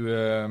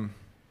to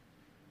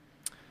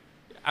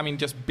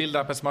just build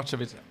up as much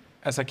of it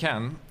as I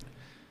can.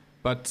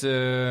 But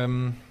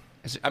some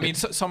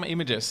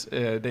images,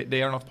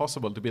 they are not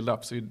possible to build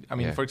up. So,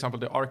 for example,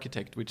 the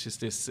architect, which is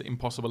this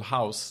impossible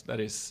house that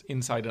is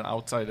inside and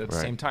outside at the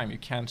same time, you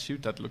can't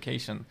shoot that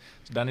location.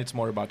 So then it's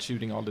more about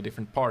shooting all the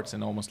different parts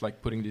and almost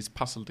like putting this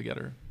puzzle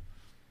together.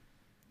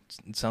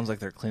 It sounds like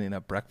they're cleaning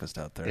up breakfast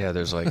out there. Yeah,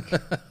 there's like...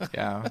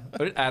 yeah,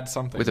 but it adds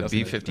something. With a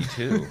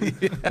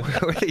B-52.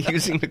 What are they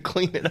using to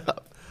clean it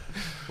up?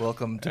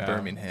 Welcome to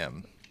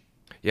Birmingham.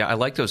 Yeah, I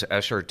like those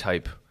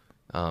Escher-type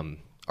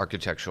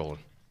architectural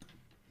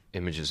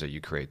images that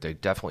you create. They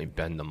definitely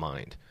bend the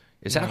mind.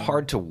 Is that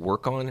hard to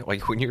work on?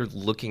 Like when you're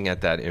looking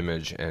at that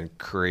image and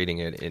creating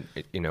it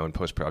in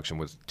post-production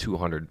with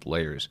 200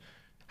 layers,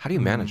 how do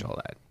you manage all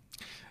that?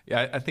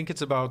 Yeah, I think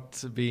it's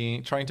about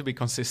trying to be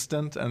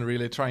consistent and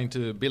really trying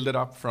to build it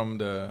up from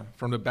the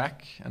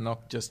back, and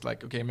not just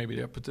like, okay,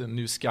 maybe I put a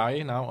new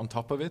sky now on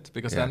top of it,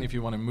 because then if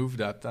you want to move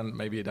that, then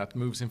maybe that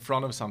moves in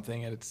front of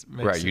something, and it's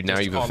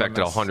you've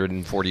affected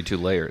 142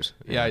 layers.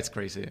 Yeah, it's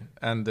crazy.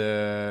 And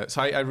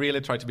so I really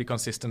try to be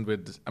consistent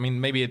with.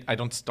 Maybe I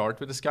don't start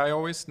with the sky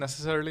always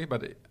necessarily,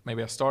 but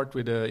maybe I start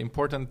with an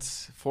important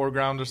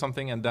foreground or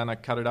something, and then I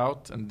cut it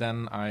out, and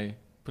then I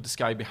put the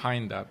sky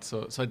behind that.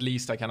 So at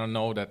least I kind of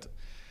know that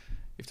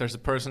if there's a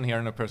person here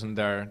and a person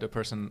there, the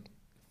person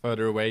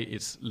further away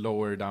is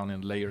lower down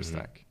in the layer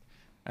stack.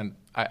 And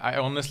I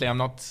honestly, I'm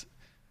not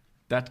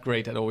that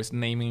great at always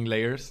naming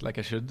layers like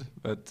I should,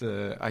 but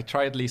I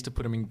try at least to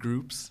put them in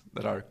groups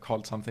that are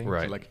called something.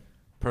 Right. So like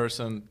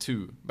person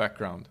 2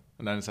 background.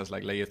 And then it says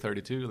like layer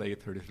 32, layer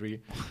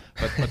 33.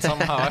 But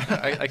somehow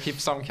I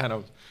keep some kind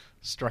of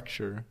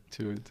structure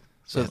to it.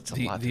 So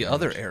the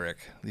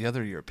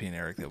other European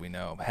Erik that we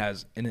know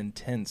has an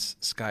intense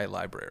sky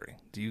library.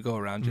 Do you go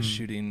around just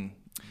shooting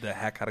the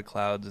heck out of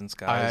clouds and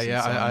skies?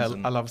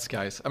 I love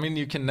skies.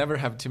 You can never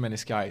have too many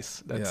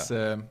skies. That's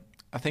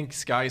I think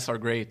skies are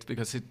great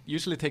because it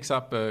usually takes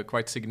up a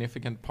quite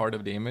significant part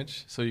of the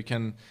image. So you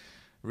can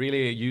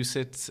really use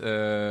it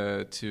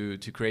to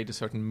create a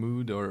certain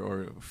mood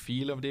or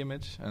feel of the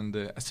image. And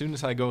as soon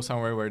as I go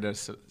somewhere where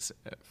there's a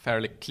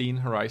fairly clean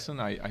horizon,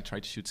 I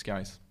try to shoot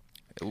skies.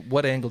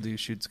 What angle do you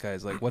shoot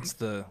skies? Like, what's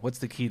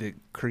the key to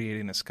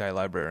creating a sky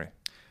library?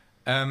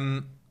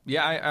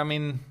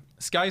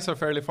 Skies are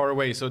fairly far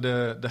away, so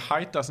the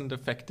height doesn't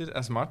affect it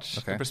as much.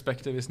 Okay. The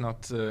perspective is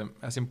not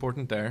as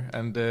important there.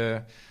 And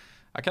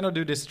I kind of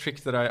do this trick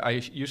that I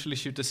usually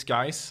shoot the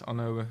skies on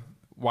a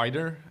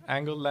wider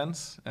angle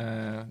lens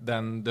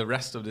than the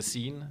rest of the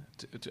scene,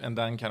 and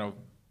then kind of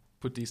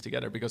put these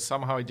together, because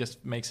somehow it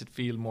just makes it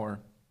feel more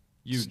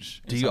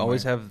huge. Do you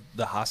always have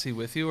the Hassi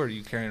with you, or are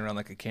you carrying around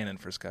like a Canon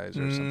for skies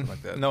or something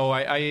like that? No,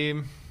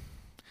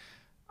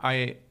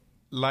 I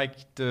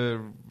like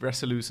the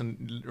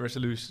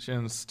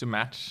resolutions to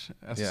match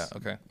as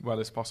well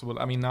as possible.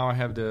 I mean, now I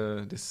have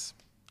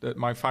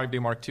my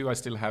 5D Mark II. I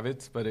still have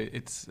it, but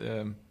it's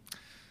a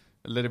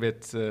little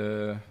bit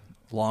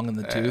long in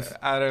the tooth.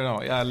 I don't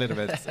know. Yeah, a little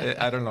bit.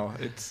 I don't know.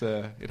 It's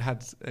it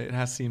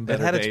has seen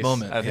better days. It had its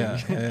moment. I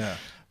think. Yeah.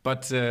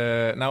 But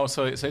now,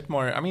 so it's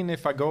more. I mean,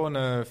 if I go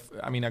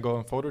I go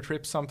on photo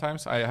trips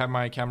sometimes. I have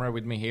my camera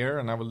with me here,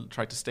 and I will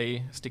try to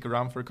stick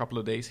around for a couple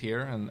of days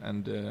here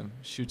and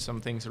shoot some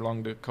things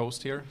along the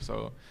coast here.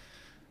 So,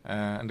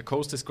 and the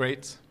coast is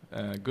great.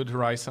 Good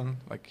horizon.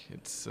 Like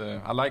it's.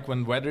 I like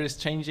when weather is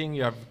changing.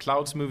 You have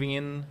clouds moving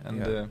in,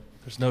 and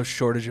there's no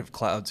shortage of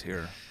clouds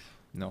here.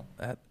 No,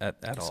 at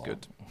that's all.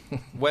 Good.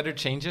 Weather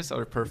changes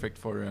are perfect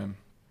for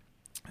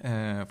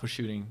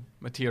shooting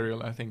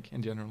material, I think,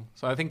 in general.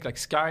 So I think like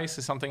skies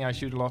is something I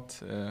shoot a lot.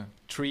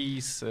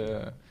 Trees,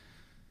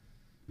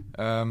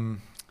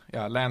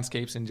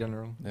 landscapes in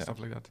general, stuff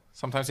like that.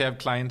 Sometimes you have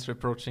clients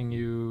approaching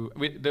you.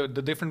 The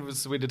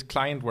difference with the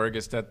client work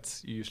is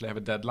that you usually have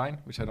a deadline,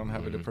 which I don't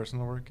have with the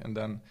personal work, and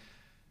then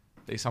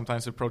they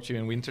sometimes approach you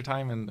in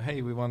wintertime and,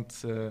 hey, we want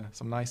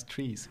some nice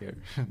trees here.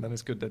 Then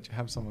it's good that you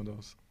have some of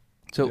those.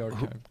 So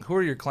who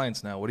are your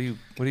clients now? What do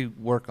you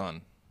work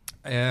on?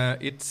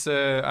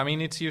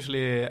 It's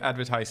usually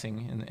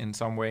advertising in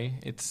some way.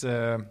 It's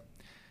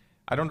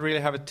I don't really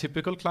have a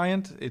typical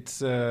client.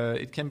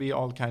 It can be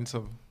all kinds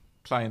of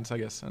clients, I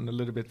guess, and a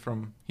little bit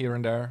from here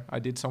and there. I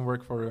did some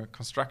work for a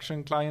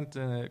construction client,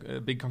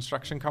 a big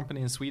construction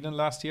company in Sweden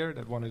last year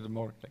that wanted a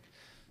more like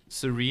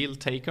surreal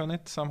take on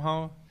it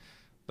somehow.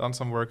 Done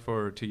some work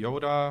for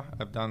Toyota.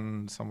 I've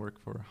done some work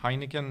for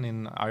Heineken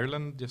in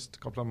Ireland just a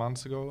couple of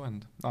months ago,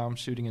 and now I'm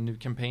shooting a new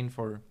campaign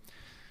for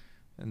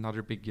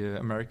another big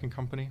American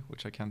company,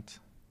 which I can't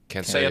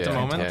say at the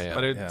moment.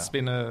 But it's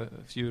been a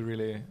few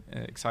really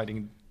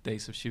exciting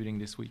days of shooting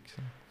this week.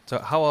 So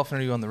how often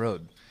are you on the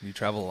road? Do you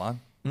travel a lot?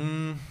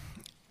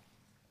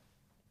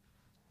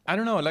 I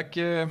don't know, like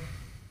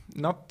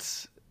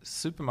not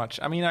super much.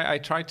 I mean, I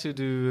try to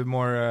do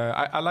more.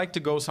 I like to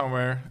go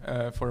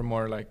somewhere for a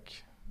more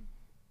like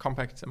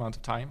compact amount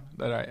of time.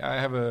 That I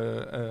have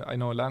I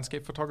know a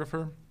landscape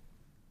photographer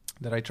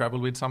that I travel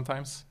with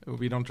sometimes.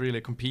 We don't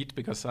really compete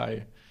because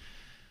I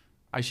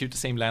shoot the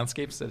same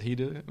landscapes that he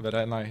do, but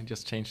then I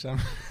just change them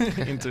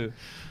into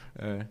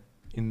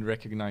in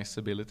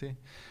recognizability.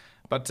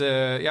 But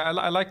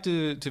I like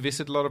to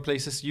visit a lot of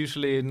places,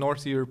 usually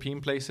North European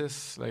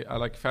places. Like I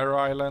like Faroe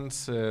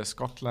Islands,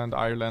 Scotland,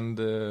 Ireland,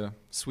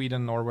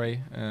 Sweden,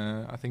 Norway.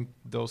 I think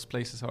those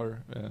places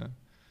are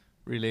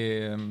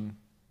really...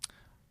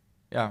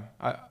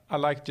 I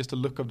like just the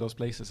look of those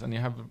places, and you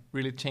have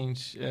really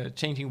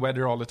changing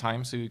weather all the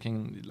time. So you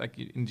can, like,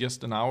 in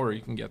just an hour,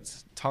 you can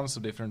get tons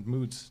of different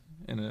moods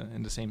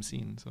in the same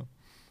scene. So,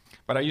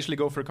 but I usually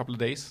go for a couple of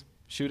days,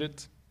 shoot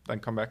it, then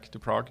come back to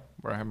Prague,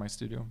 where I have my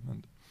studio.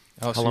 And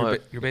so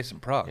you're based in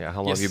Prague? Yeah.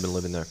 How long have you been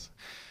living there?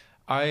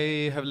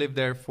 I have lived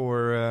there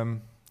for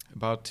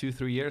about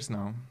 2-3 years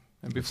now,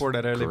 and before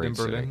that I lived in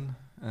Berlin,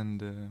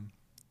 and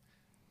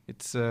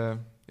it's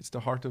the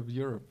heart of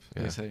Europe,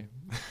 they say.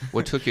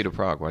 What took you to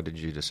Prague? Why did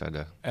you decide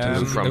to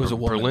move from? It was a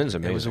woman. Berlin's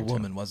amazing. It was a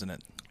woman, wasn't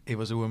it? It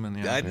was a woman,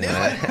 yeah. I knew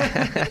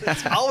it.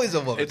 It's always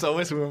a woman. It's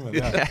always a woman,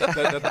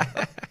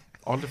 yeah.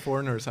 All the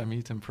foreigners I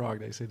meet in Prague,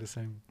 they say the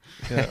same.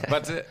 Yeah.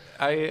 But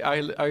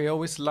I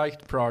always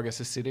liked Prague as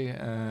a city.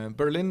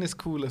 Berlin is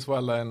cool as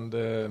well, and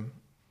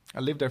I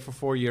lived there for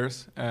 4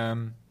 years.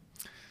 But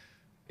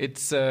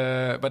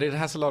it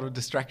has a lot of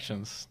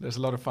distractions. There's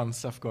a lot of fun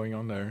stuff going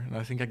on there, and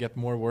I think I get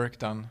more work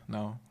done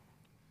now.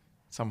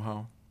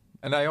 Somehow.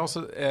 And I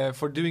also,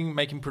 for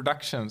making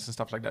productions and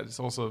stuff like that, it's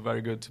also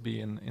very good to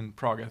be in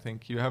Prague, I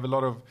think. You have a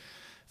lot of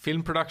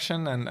film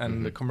production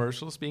and the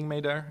commercials being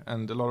made there,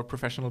 and a lot of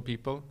professional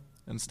people,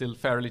 and still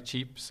fairly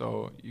cheap,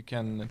 so you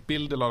can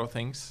build a lot of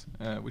things,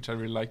 which I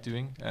really like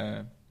doing,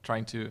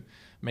 trying to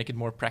make it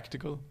more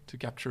practical to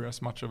capture as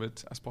much of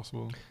it as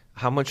possible.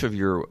 How much of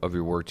your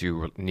work do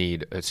you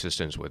need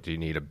assistance with? Do you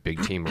need a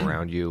big team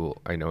around you?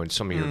 I know in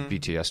some of your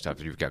BTS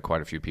stuff, you've got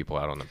quite a few people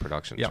out on the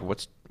production. Yeah. So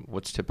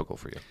what's typical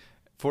for you?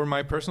 For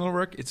my personal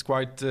work, it's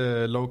quite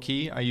low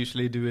key. I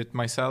usually do it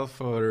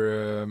myself,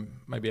 or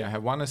maybe I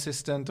have one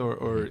assistant,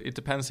 or it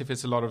depends if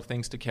it's a lot of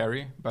things to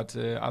carry. But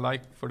I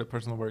like for the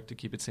personal work to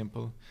keep it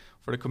simple.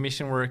 For the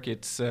commission work,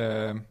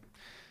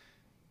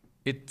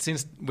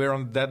 since we're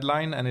on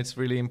deadline and it's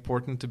really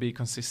important to be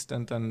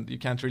consistent, and you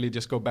can't really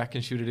just go back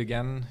and shoot it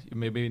again. You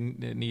maybe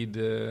need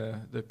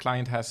the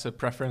client has a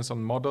preference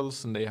on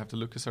models, and they have to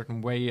look a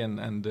certain way,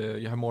 and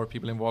you have more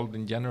people involved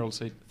in general,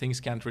 so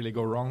things can't really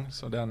go wrong.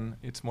 So then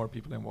it's more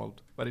people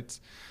involved. But it's.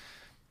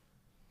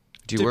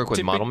 Do you work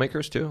with model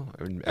makers too,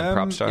 and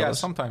prop stylists? Yeah,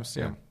 sometimes.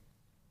 Yeah.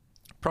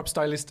 Prop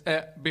stylist.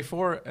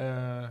 Before,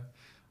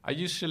 I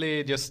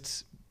usually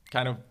just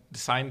kind of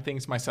design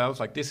things myself.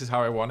 Like, this is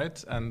how I want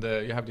it, and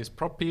you have these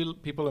prop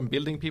people and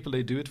building people.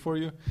 They do it for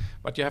you,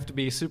 but you have to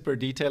be super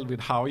detailed with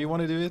how you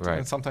want to do it. Right.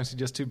 And sometimes you're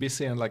just too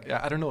busy and like,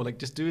 I don't know, like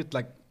just do it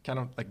like kind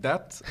of like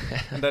that.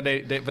 And then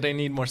they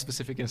need more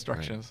specific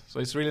instructions. Right. So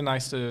it's really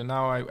nice to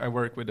now I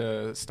work with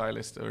a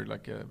stylist or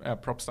like a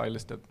prop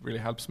stylist that really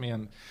helps me,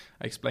 and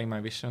I explain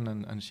my vision,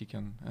 and she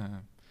can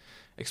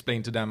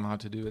explain to them how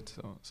to do it.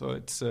 So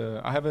it's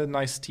I have a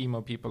nice team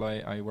of people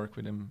I work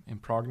with in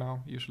Prague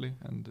now usually,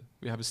 and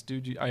we have a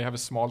studio. I have a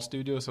small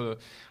studio, so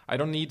I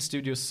don't need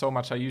studios so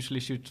much. I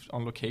usually shoot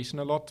on location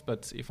a lot,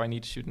 but if I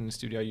need to shoot in the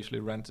studio, I usually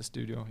rent a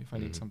studio if I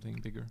need something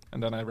bigger,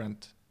 and then I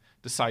rent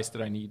the size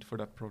that I need for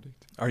that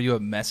project. Are you a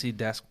messy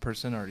desk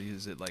person, or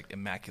is it like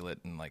immaculate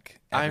and like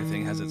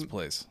everything has its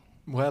place?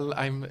 Well,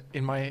 I'm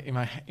in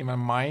my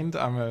mind,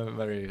 I'm a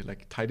very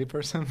like tidy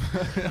person.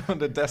 On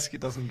the desk,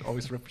 it doesn't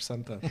always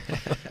represent that.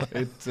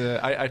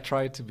 I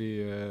try to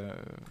be.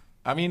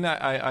 I mean,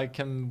 I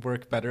can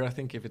work better, I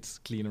think, if it's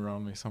clean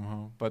around me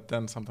somehow. But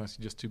then sometimes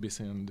you're just too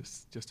busy and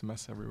it's just a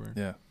mess everywhere.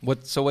 Yeah.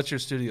 What's your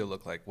studio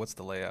look like? What's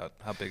the layout?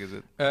 How big is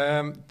it?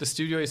 The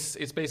studio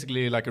it's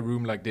basically like a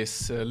room like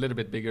this, a little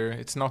bit bigger.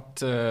 It's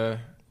not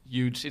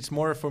huge. It's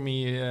more for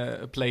me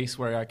a place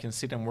where I can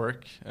sit and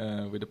work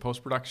with the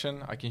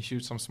post-production. I can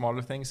shoot some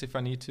smaller things if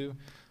I need to.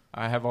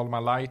 I have all my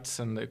lights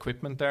and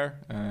equipment there.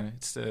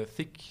 It's a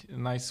thick,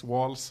 nice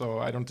wall, so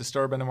I don't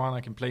disturb anyone.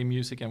 I can play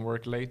music and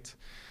work late.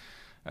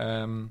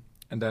 And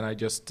then I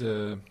just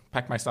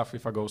pack my stuff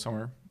if I go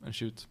somewhere and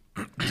shoot.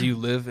 Do you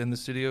live in the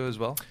studio as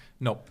well?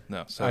 No.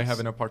 So I have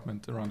an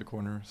apartment around the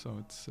corner, so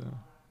it's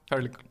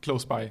fairly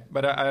close by.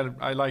 But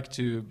I like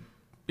to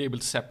be able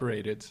to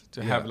separate it,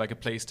 to have like a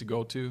place to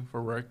go to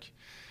for work.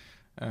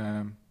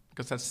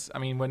 Because that's, I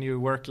mean, when you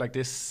work like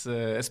this,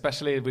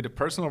 especially with the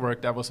personal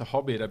work, that was a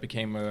hobby that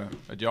became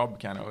a job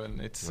kind of,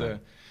 and it's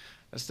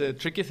that's the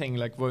tricky thing.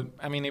 Like,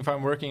 if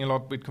I'm working a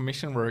lot with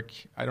commission work,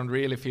 I don't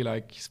really feel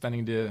like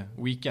spending the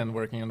weekend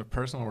working on the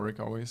personal work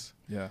always.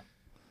 Yeah.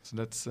 So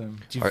that's.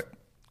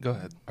 Go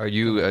ahead. Are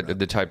you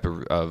the type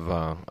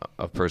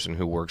of person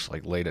who works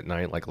like late at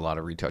night, like a lot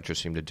of retouchers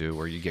seem to do,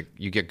 where you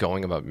get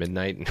going about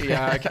midnight?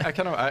 Yeah, I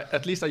kind of.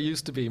 At least I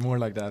used to be more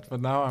like that,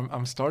 but now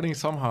I'm starting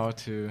somehow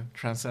to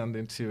transcend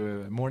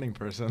into a morning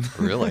person.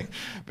 Really?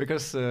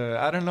 Because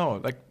I don't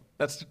know, like.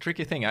 That's the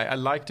tricky thing. I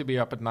like to be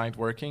up at night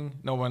working.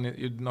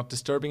 You're not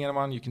disturbing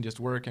anyone. You can just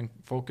work and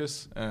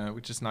focus,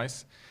 which is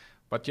nice.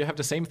 But you have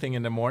the same thing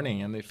in the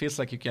morning, and it feels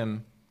like you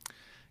can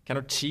kind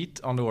of cheat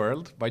on the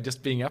world by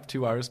just being up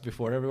 2 hours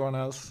before everyone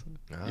else.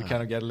 You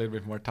kind of get a little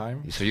bit more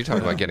time. So you're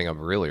talking about getting up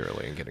really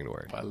early and getting to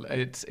work. Well,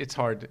 it's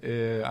hard.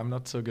 I'm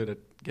not so good at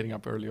getting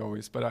up early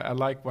always, but I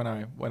like when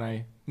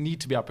I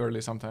need to be up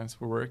early sometimes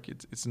for work.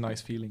 It's a nice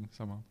feeling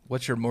somehow.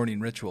 What's your morning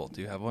ritual?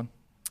 Do you have one?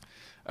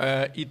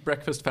 Eat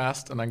breakfast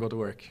fast and then go to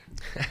work.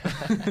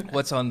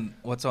 What's on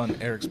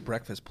Erik's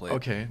breakfast plate?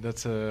 Okay,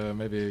 that's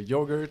maybe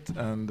yogurt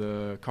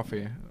and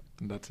coffee,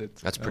 and that's it.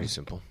 That's pretty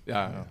simple.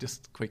 Yeah,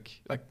 just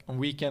quick. Like on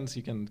weekends,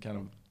 you can kind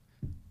of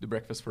do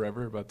breakfast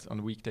forever, but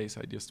on weekdays,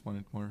 I just want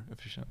it more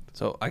efficient.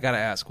 So I gotta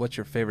ask, what's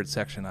your favorite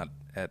section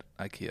at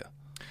IKEA?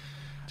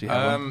 Do you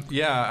have one?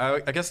 Yeah,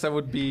 I guess that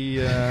would be.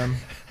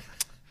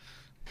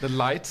 The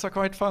lights are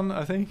quite fun,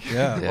 I think.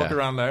 Yeah. Walk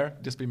around there,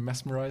 just be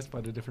mesmerized by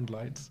the different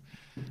lights.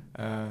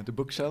 The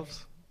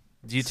bookshelves.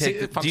 Do you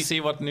see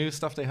what new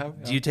stuff they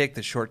have? Do you take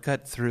the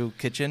shortcut through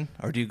kitchen,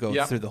 or do you go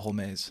through the whole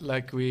maze?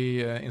 Like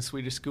we in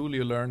Swedish school,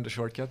 you learn the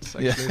shortcuts.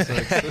 Actually, so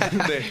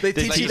they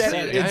teach you that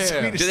in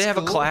Swedish. Do they have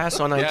a class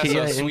on IKEA?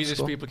 Yeah, so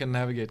Swedish people can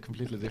navigate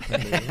completely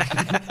differently.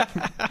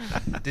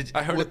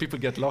 I heard that people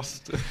get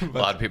lost. A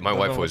lot of people. My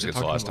wife always gets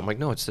lost. I'm like,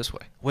 no, it's this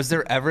way. Was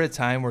there ever a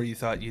time where you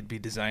thought you'd be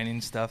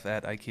designing stuff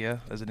at IKEA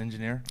as an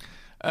engineer?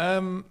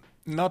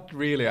 Not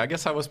really. I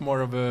guess I was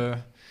more of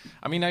a.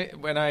 I mean,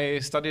 when I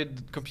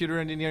studied computer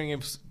engineering, it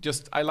was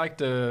just I liked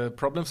the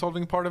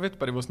problem-solving part of it,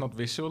 but it was not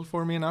visual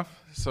for me enough.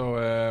 So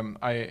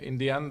in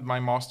the end, my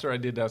master I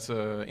did as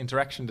an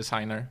interaction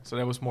designer. So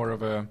that was more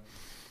of a.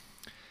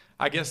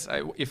 I guess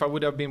if I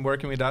would have been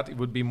working with that, it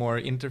would be more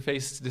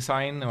interface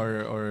design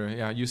or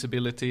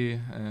usability,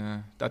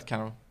 that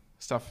kind of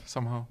stuff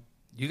somehow.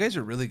 You guys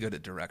are really good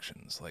at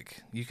directions.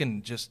 Like you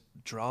can just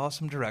draw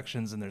some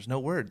directions and there's no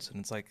words, and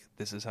it's like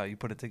this is how you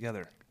put it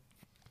together.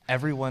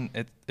 Everyone,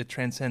 it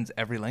transcends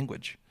every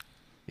language.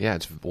 Yeah,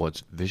 it's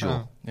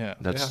visual. Yeah,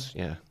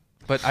 yeah.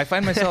 But I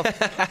find myself,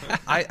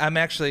 I'm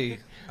actually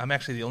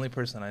the only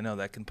person I know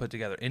that can put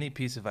together any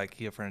piece of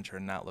IKEA furniture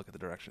and not look at the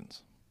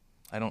directions.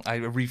 I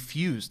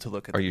refuse to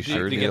look at. Are you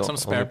sure? Do you get some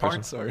spare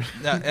parts or?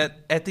 No,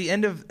 at the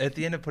end of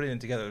putting it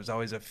together, there's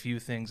always a few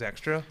things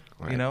extra,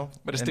 right. You know.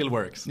 But it still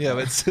works. Yeah,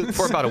 it's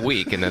for about a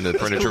week, and then the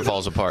furniture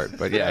falls apart.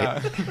 But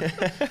yeah.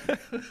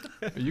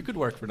 You could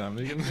work for them.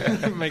 You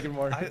can make it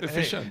more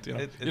efficient.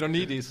 You don't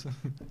need these.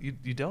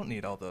 You don't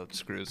need all the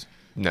screws.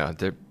 No,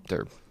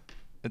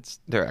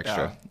 they're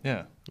extra.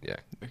 Yeah.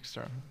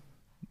 Extra.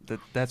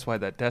 That's why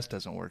that desk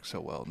doesn't work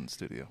so well in the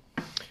studio.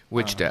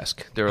 Which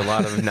desk? There are a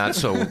lot of not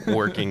so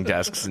working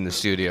desks in the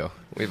studio.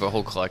 We have a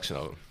whole collection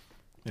of them.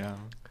 Yeah.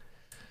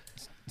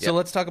 So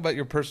let's talk about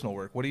your personal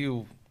work. What are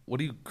you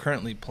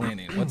currently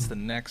planning? What's the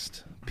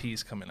next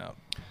piece coming out?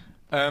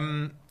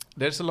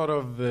 There's a lot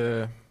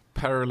of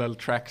parallel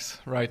tracks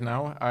right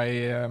now.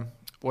 I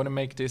want to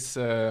make this.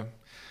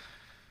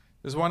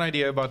 There's one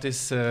idea about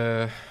this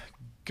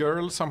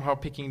girl somehow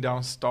picking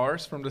down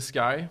stars from the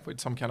sky with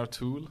some kind of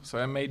tool. So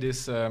I made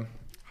this.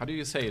 How do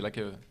you say, like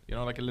a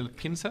little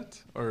pin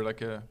set or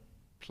like a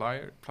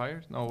plier?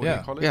 No, what do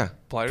you call it? Yeah,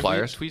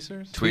 pliers.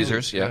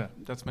 Tweezers. Yeah,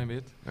 that's maybe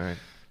it. All right.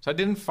 So I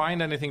didn't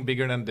find anything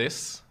bigger than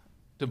this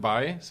to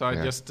buy. So I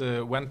just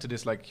went to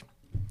this like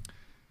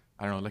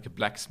a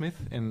blacksmith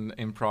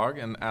in Prague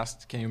and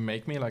asked, "Can you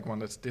make me like one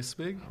that's this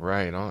big?"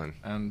 Right on.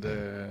 And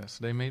so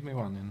they made me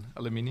one in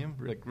aluminium,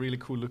 like really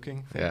cool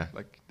looking.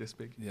 Like this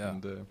big. Yeah.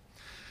 And,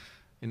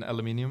 in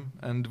aluminium,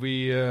 and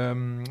we.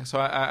 So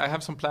I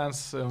have some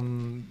plans.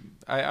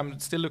 I'm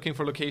still looking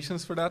for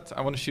locations for that.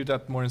 I want to shoot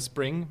that more in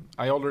spring.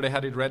 I already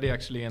had it ready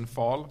actually in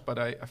fall, but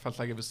I felt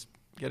like it was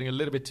getting a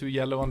little bit too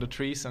yellow on the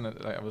trees, and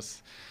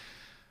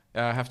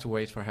I have to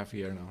wait for half a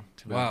year now.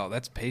 Wow,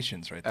 that's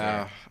patience right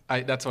there.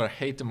 That's what I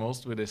hate the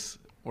most with this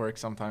work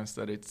sometimes.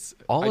 That it's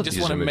I just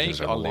want to make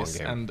all this,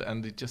 and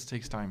it just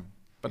takes time.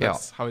 But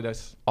that's how it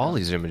is. All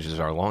these images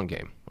are a long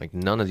game. Like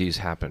none of these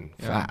happen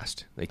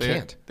fast. They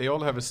can't. They all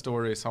have a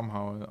story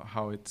somehow.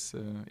 How it's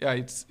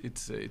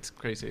it's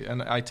crazy.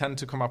 And I tend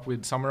to come up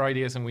with summer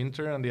ideas in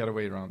winter, and the other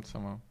way around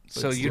somehow.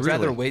 So you'd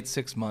rather wait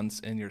 6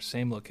 months in your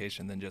same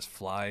location than just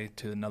fly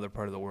to another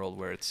part of the world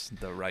where it's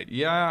the right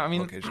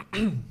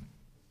location?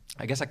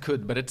 I guess I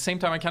could, but at the same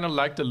time, I kind of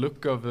like the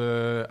look of.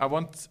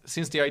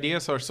 Since the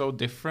ideas are so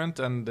different,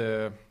 and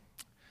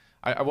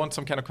I want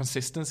some kind of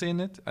consistency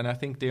in it, and I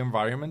think the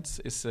environment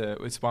is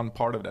one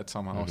part of that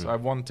somehow. Mm-hmm. So I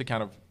want to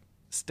kind of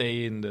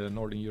stay in the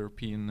Northern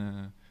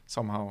European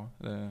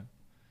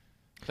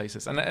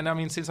places, and I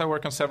mean, since I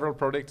work on several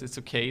projects, it's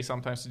okay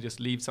sometimes to just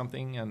leave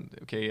something and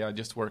I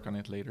just work on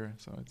it later.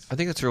 So I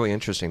think it's really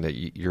interesting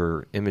that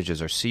your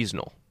images are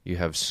seasonal. You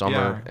have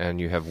summer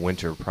and you have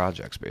winter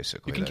projects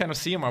basically. You can kind of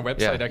see on my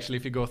website actually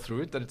if you go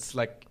through it that it's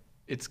like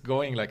it's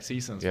going like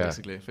seasons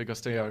basically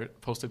because they are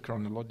posted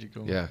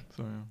chronological. Yeah.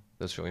 So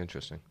that's really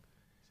interesting.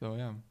 So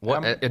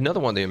another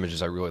one of the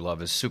images I really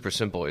love is super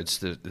simple. It's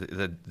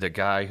the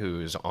guy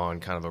who's on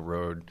kind of a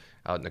road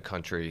out in the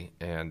country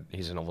and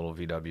he's in a little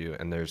VW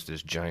and there's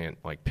this giant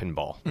like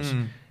pinball.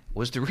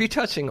 Was the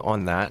retouching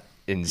on that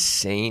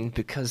insane?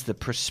 Because the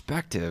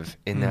perspective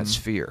in that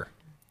sphere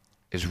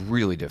is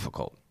really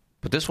difficult.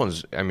 But this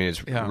one's,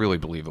 it's really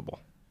believable.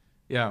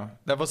 Yeah,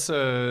 that was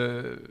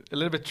a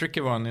little bit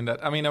tricky one in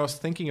that. I mean, I was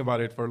thinking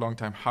about it for a long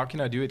time. How can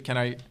I do it? Can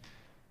I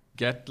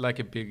get like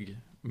a big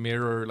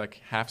mirror,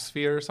 like half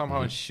sphere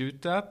somehow and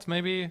shoot that?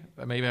 Maybe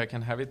I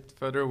can have it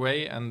further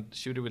away and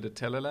shoot it with a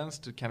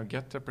telelens to kind of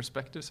get the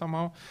perspective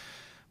somehow.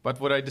 But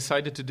what I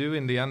decided to do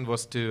in the end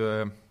was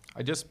to,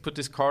 I just put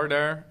this car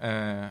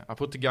there. I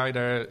put the guy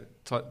there,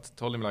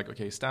 told him like,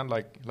 okay, stand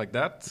like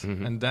that.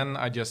 Mm-hmm. And then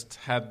I just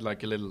had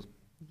like a little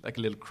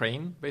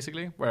crane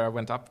basically where I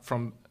went up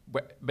from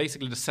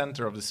basically the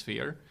center of the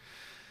sphere,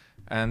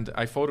 and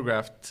I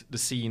photographed the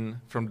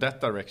scene from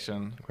that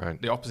direction,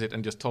 the opposite,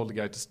 and just told the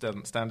guy to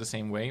stand the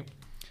same way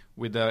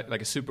with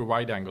like a super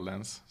wide angle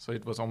lens. So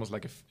it was almost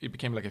like it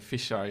became like a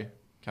fisheye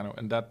kind of,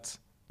 and that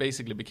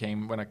basically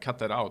became, when I cut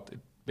that out, it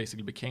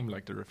basically became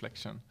like the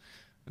reflection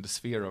and the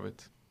sphere of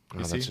it.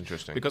 That's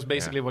interesting. Because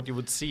basically what you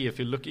would see if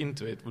you look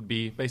into it would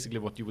be basically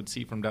what you would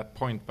see from that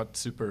point, but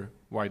super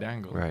wide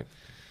angle. Right.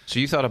 So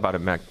you thought about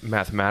it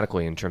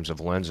mathematically in terms of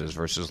lenses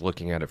versus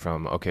looking at it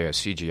from, a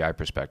CGI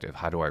perspective.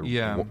 How do I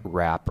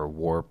wrap or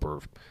warp?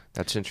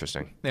 That's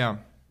interesting. Yeah.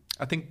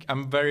 I think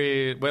I'm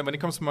very... When it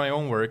comes to my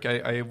own work,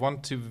 I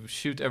want to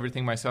shoot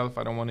everything myself.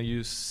 I don't want to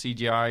use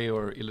CGI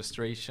or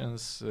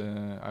illustrations.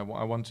 I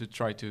want to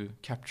try to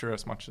capture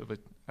as much of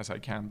it as I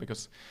can,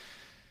 because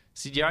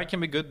CGI can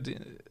be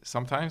good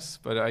sometimes,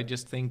 but I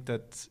just think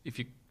that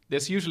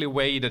there's usually a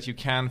way that you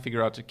can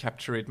figure out to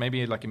capture it,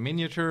 maybe like a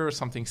miniature or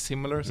something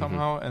similar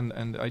somehow,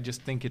 and I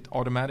just think it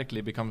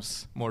automatically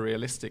becomes more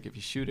realistic if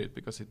you shoot it,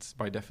 because it's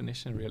by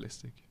definition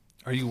realistic.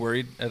 Are you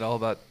worried at all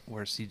about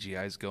where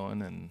CGI is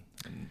going and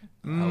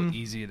how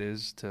easy it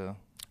is to...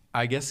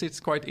 I guess it's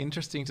quite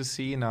interesting to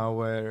see now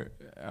where,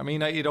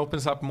 it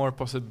opens up more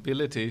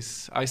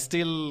possibilities. I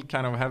still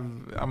kind of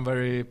I'm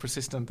very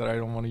persistent that I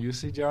don't want to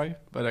use CGI,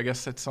 but I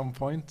guess at some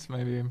point,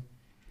 maybe...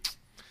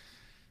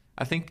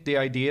 I think the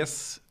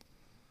ideas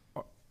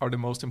are the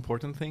most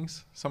important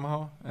things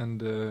somehow, and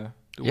the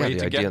way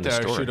to get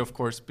there should of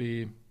course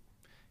be,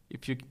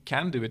 if you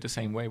can do it the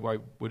same way, why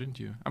wouldn't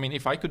you?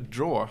 If I could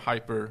draw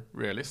hyper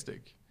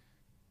realistic,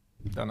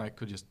 then I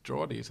could just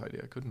draw these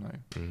ideas, couldn't I?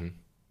 Mm-hmm.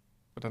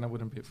 But then I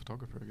wouldn't be a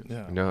photographer, I guess.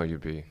 Yeah. No,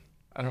 you'd be...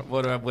 I don't...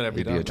 What would I be?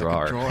 You'd be a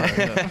drawer.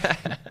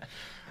 I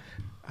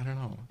don't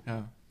know.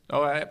 Yeah.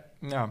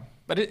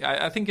 But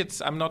I think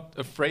I'm not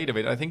afraid of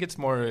it. I think it's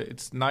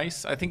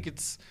nice. I think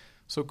it's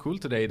so cool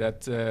today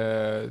that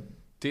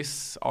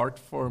this art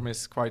form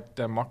is quite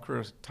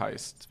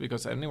democratized,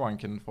 because anyone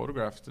can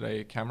photograph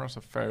today. Cameras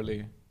are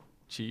fairly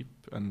cheap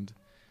and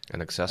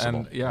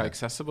accessible. And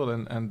accessible,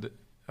 and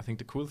I think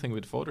the cool thing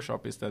with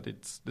Photoshop is that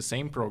it's the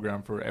same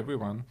program for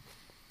everyone.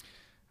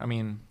 I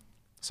mean,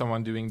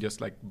 someone doing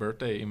just like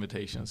birthday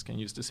invitations can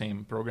use the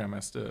same program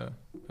as the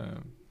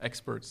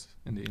experts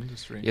in the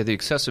industry. Yeah, the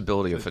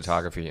accessibility of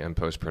photography and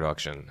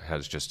post-production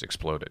has just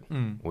exploded,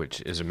 which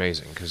is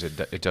amazing because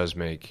it does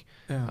make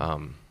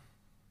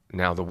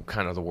now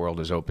the world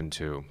is open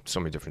to so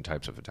many different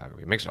types of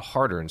photography. It makes it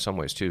harder in some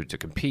ways too to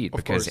compete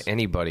because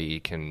anybody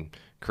can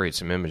create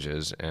some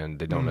images and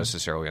they don't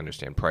necessarily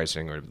understand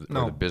pricing or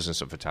the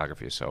business of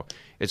photography. So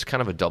it's kind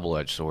of a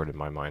double-edged sword in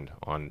my mind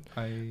on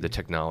the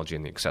technology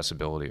and the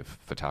accessibility of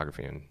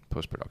photography and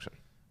post-production.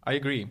 I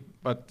agree,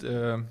 but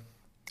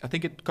I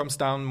think it comes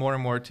down more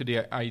and more to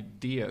the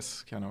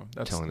ideas.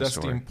 That's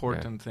the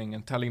important thing,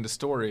 and telling the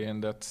story,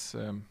 and that's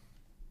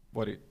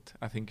what it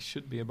I think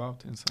should be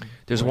about in some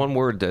There's way. one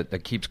word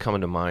that keeps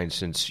coming to mind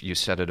since you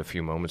said it a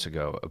few moments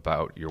ago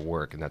about your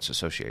work, and that's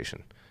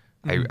association.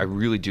 I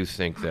really do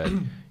think that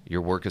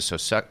your work is so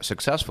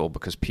successful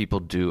because people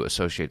do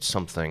associate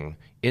something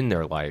in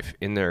their life,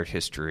 in their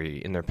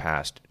history, in their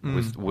past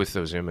with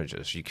those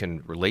images. You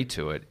can relate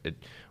to it,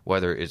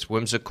 whether it's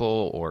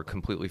whimsical or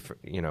completely,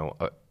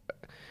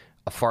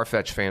 a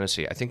far-fetched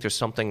fantasy. I think there's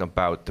something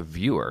about the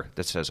viewer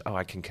that says, "Oh,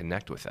 I can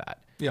connect with that."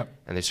 Yeah,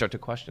 and they start to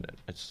question it.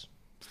 It's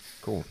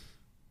cool.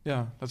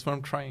 Yeah, that's what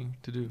I'm trying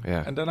to do.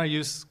 Yeah, and then I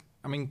use,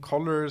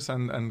 colors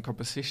and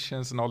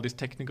compositions and all these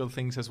technical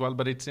things as well.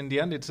 But it's in the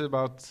end, it's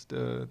about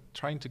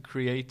trying to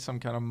create some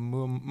kind of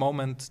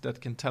moment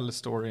that can tell a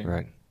story.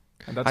 Right.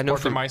 And that's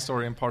partly my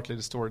story and partly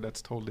the story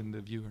that's told in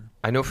the viewer.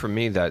 I know for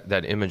me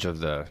that image of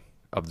the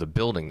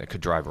building that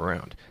could drive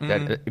around,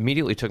 that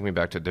immediately took me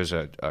back to, there's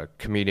a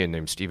comedian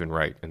named Stephen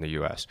Wright in the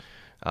U.S.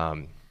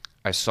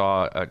 I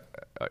saw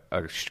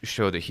a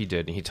show that he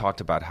did, and he talked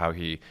about how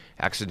he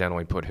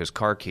accidentally put his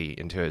car key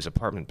into his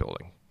apartment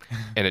building,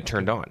 and it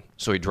turned on.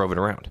 So he drove it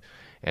around,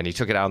 and he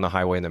took it out on the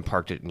highway and then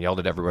parked it and yelled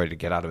at everybody to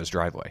get out of his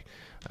driveway.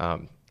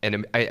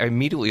 And I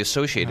immediately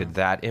associated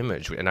that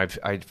image, and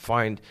I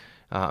find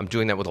I'm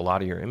doing that with a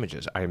lot of your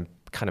images. I'm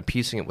kind of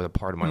piecing it with a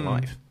part of my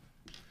life,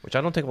 which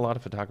I don't think a lot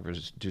of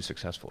photographers do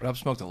successfully. Rob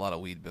smoked a lot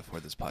of weed before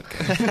this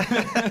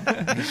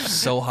podcast. He's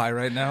so high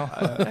right now.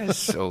 That's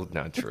so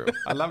not true.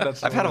 I love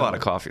that. I've had a lot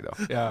of coffee,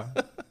 though. Yeah,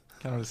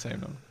 kind of the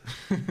same,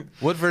 though.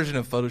 What version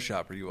of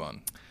Photoshop are you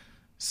on?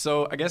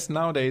 So I guess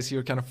nowadays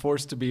you're kind of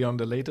forced to be on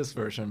the latest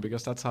version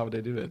because that's how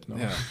they do it. No?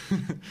 Yeah.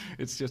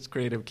 It's just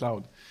Creative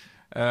Cloud.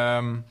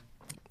 I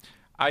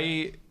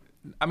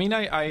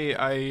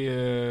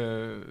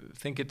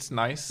think it's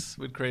nice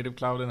with Creative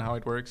Cloud and how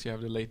it works. You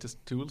have the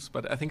latest tools,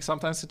 but I think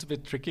sometimes it's a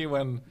bit tricky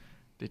when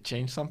they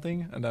change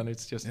something and then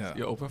it's just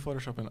you open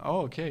Photoshop and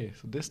okay,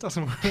 so this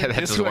doesn't work. Yeah, that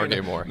doesn't work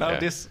anymore. Now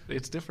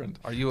it's different.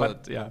 Are you a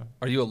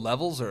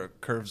levels or a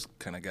curves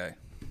kind of guy?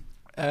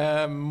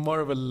 More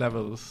of a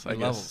levels, I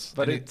guess.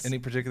 But any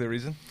particular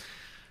reason?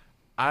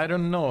 I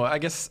don't know. I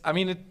guess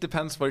it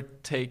depends what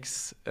it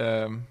takes.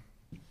 I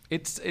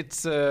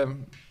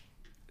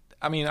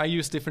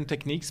use different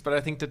techniques, but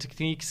I think the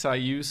techniques I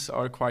use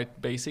are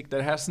quite basic.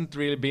 There hasn't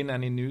really been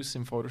any news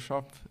in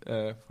Photoshop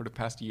for the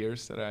past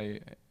years that I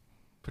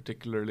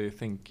particularly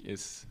think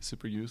is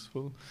super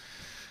useful.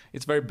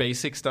 It's very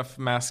basic stuff,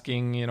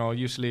 masking,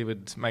 usually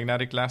with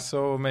magnetic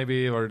lasso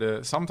maybe,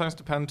 or sometimes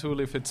the pen tool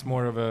if it's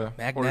more of a...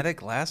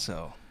 Magnetic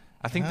lasso.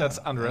 I think that's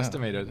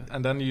underestimated. Yeah.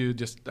 And then you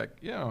just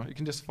you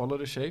can just follow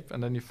the shape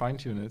and then you fine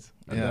tune it.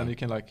 And then you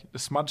can the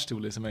smudge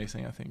tool is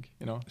amazing, I think.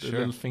 The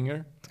little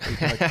finger. You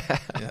can,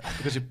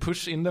 because you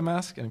push in the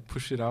mask and you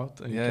push it out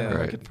and you can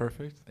make it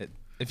perfect.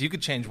 If you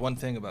could change one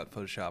thing about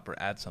Photoshop or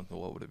add something,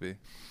 what would it be?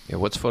 Yeah,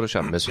 what's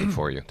Photoshop missing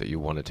for you that you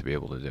wanted to be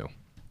able to do?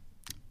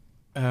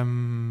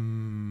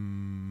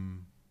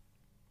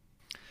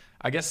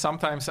 I guess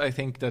sometimes I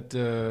think that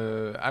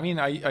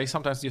I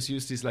sometimes just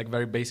use these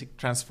very basic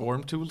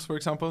transform tools, for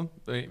example.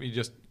 You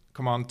just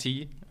Command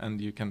T and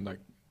you can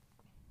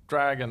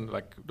drag and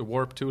the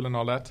warp tool and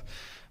all that.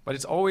 But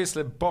it's always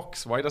a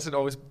box. Why does it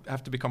always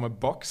have to become a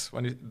box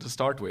to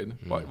start with?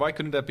 Why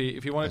couldn't that be,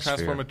 if you want to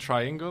transform a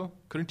triangle,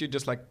 couldn't you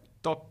just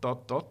dot,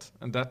 dot, dot,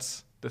 and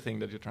that's the thing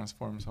that you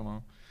transform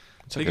somehow?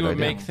 I think it would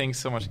make things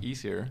so much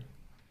easier.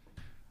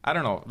 I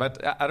don't know,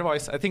 but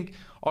otherwise, I think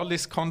all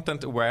this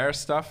content-aware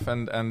stuff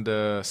and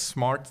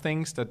smart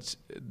things that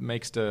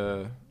makes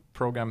the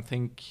program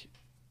think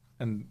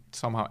and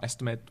somehow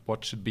estimate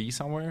what should be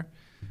somewhere,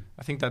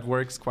 I think that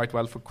works quite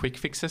well for quick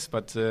fixes.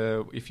 But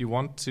if you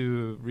want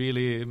to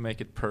really make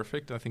it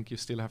perfect, I think you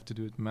still have to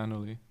do it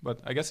manually.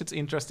 But I guess it's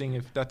interesting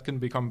if that can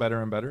become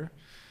better and better.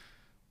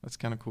 That's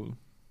kind of cool.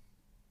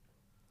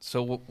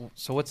 So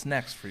what's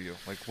next for you?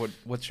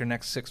 What's your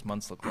next 6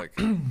 months look like?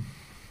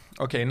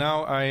 Okay,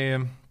 now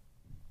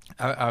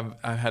I've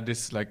had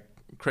this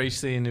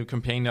crazy new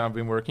campaign I've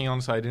been working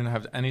on, so I didn't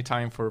have any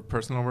time for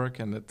personal work,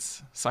 and that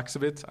sucks a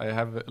bit. I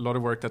have a lot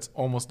of work that's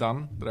almost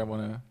done that I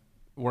want to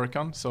work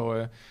on.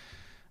 So,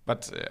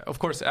 but of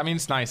course,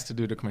 it's nice to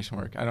do the commission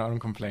work. I don't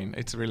complain.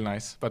 It's really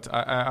nice. But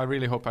I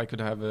really hope I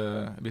could have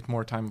a bit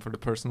more time for the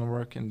personal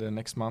work in the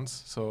next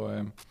months.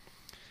 So,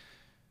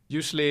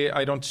 Usually,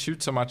 I don't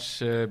shoot so much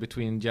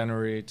between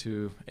January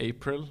to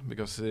April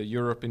because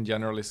Europe in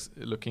general is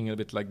looking a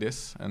bit like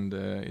this, and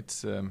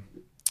it's a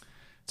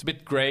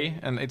bit gray,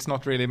 and it's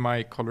not really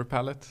my color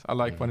palette. I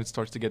like when it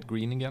starts to get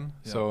green again.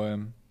 Yeah. So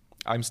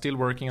I'm still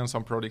working on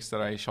some projects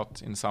that I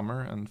shot in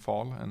summer and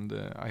fall, and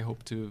I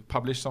hope to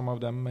publish some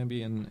of them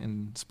maybe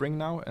in spring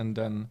now, and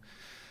then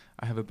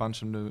I have a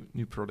bunch of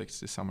new projects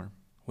this summer.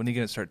 When are you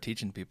going to start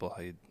teaching people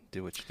how you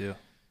do what you do?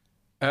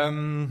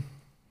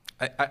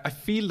 I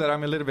feel that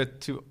I'm a little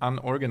bit too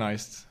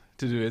unorganized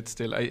to do it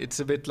still. It's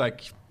a bit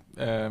like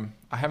I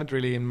haven't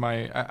really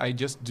I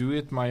just do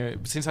it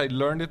since I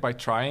learned it by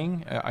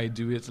trying, I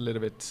do it a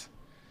little bit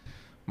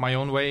my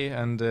own way,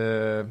 and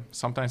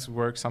sometimes it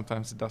works,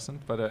 sometimes it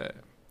doesn't. But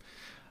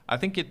I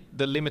think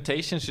the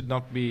limitation should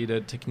not be the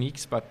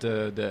techniques, but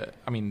the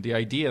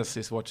ideas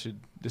is what should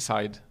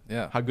decide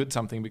how good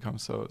something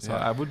becomes. So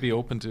I would be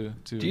open to.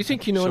 Do you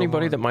think you know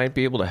anybody that might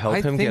be able to help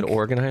him get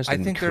organized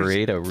and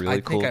create a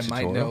really cool tutorial? I think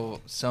I might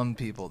know some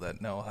people that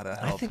know how to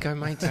help. I think I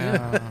might too.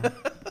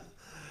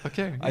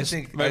 Okay, I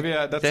think maybe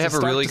that's they have a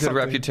really good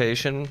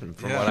reputation,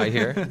 from what I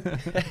hear.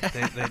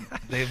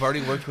 They've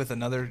already worked with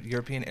another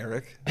European,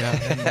 Erik.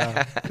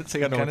 Yeah, I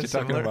think I know what you're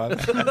talking about.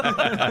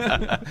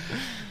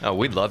 Oh,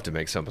 we'd love to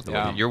make something.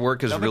 Yeah. Your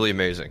work is really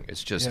amazing.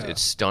 It's just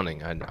it's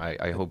stunning, and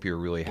I hope you're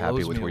really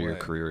happy with where your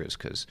career is.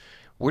 Because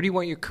where do you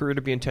want your career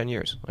to be in 10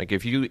 years? Like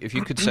if you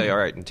could say, all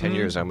right, in 10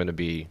 years I'm going to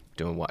be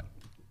doing what?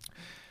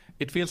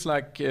 It feels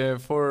like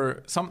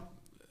for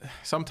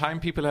some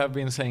time people have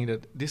been saying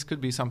that this could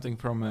be something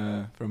from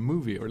a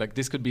movie, or like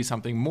this could be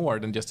something more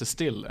than just a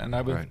still. And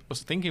I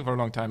was thinking for a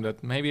long time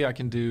that maybe I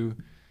can do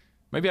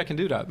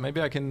that.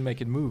 Maybe I can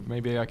make it move.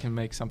 Maybe I can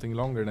make something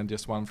longer than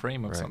just one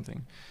frame of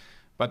something.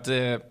 But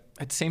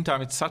at the same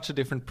time, it's such a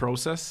different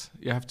process.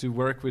 You have to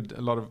work with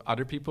a lot of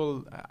other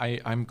people.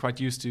 I'm quite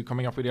used to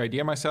coming up with the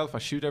idea myself. I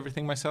shoot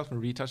everything myself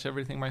and retouch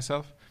everything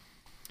myself.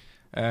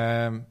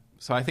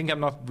 So I think I'm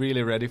not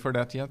really ready for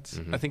that yet.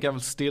 Mm-hmm. I think I will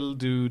still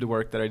do the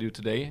work that I do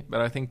today, but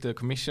I think the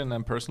commission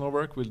and personal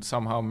work will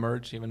somehow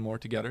merge even more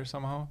together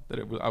somehow.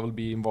 I will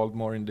be involved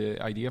more in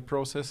the idea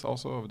process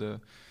also of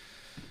the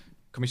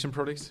commission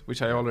projects,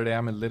 which I already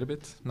am a little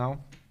bit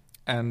now.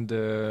 And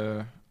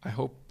I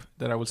hope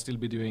that I will still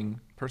be doing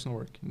personal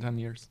work in 10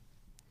 years.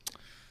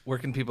 Where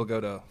can people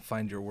go to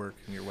find your work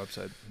and your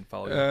website and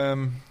follow you?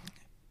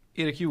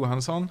 Erik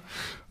Johansson.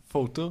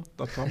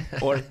 Photo.com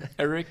or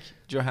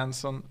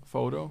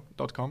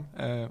erikjohanssonphoto.com.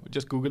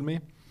 Just Google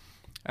me.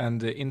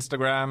 And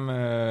Instagram,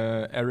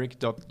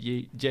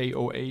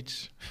 erik.joh.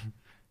 It's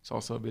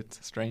also a bit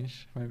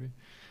strange, maybe.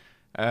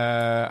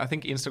 I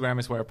think Instagram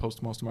is where I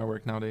post most of my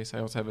work nowadays. I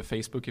also have a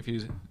Facebook if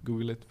you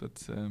Google it, but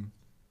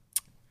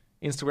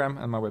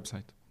Instagram and my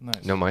website.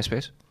 Nice. No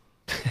MySpace?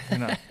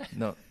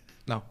 No.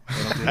 No.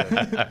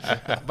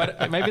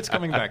 But maybe it's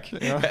coming back. You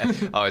know?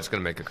 Oh, it's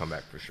going to make a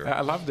comeback for sure.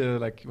 I love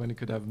when you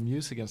could have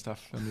music and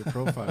stuff on your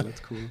profile. That's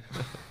cool.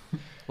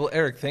 Well,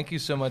 Erik, thank you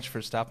so much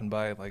for stopping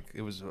by. Like,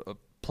 it was a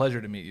pleasure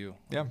to meet you.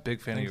 Yeah.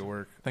 Big fan of your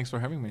work. Thanks for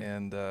having me.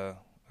 And I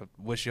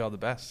wish you all the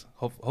best.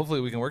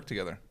 Hopefully we can work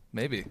together.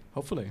 Maybe.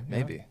 Hopefully.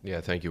 Maybe.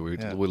 Yeah, thank you. We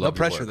love no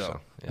pressure, work, though.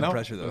 So, yeah. No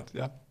pressure, though.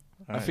 Yeah.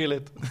 Right. I feel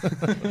it.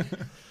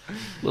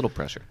 Little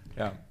pressure.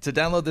 Yeah. To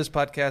download this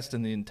podcast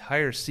and the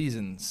entire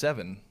season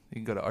 7, you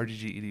can go to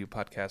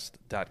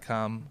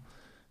rggedupodcast.com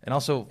and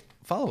also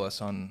follow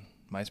us on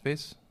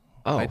MySpace,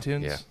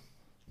 iTunes,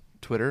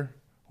 Twitter.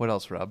 What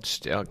else, Rob?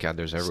 Oh, God,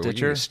 there's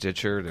everywhere.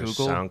 Stitcher, there's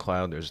Google,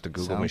 SoundCloud, there's the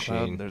Google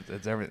machine.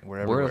 It's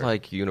everywhere. We're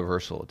like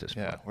universal at this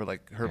point. Yeah, we're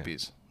like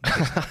herpes.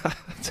 Yeah.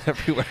 It's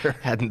everywhere.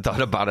 Hadn't thought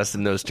about us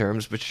in those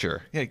terms, but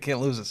sure. Yeah, you can't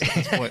lose us at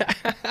this point.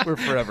 We're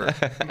forever.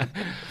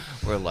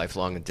 We're a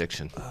lifelong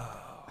addiction.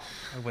 Oh,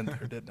 I went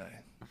there, didn't I?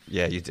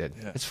 Yeah, you did.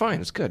 Yeah. It's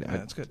fine. It's good.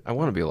 Yeah, it's good. I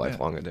want to be a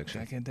lifelong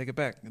addiction. I can't take it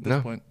back at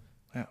this point.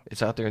 Yeah.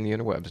 It's out there in the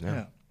interwebs now.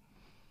 Yeah.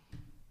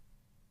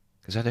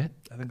 Is that it?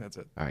 I think that's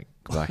it. All right.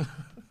 Goodbye.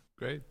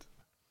 Great.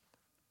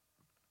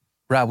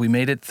 Rob, we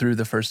made it through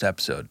the first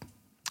episode.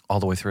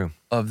 All the way through.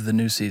 Of the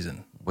new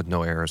season. With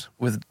no errors.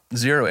 With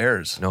 0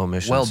 errors. No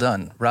omissions. Well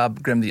done.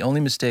 Rob Grimm, the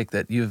only mistake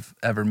that you've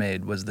ever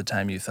made was the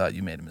time you thought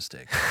you made a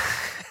mistake.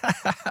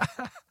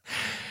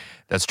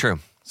 That's true.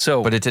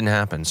 But it didn't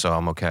happen, so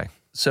I'm okay.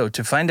 So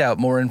to find out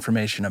more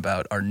information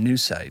about our new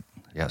site,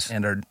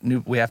 and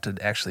we have to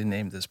actually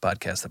name this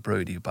podcast the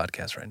Pro EDU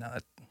Podcast right now.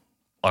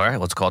 All right,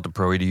 let's call it the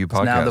Pro EDU Podcast.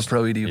 It's now the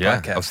Pro EDU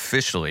Podcast.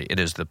 Officially, it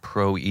is the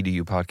Pro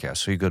EDU Podcast.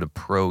 So you go to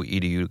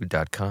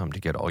proedu.com to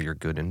get all your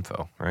good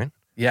info, right?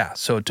 Yeah,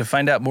 so to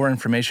find out more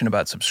information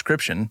about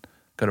subscription,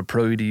 go to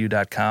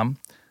proedu.com.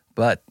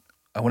 But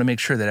I want to make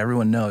sure that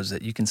everyone knows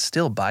that you can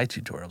still buy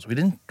tutorials. We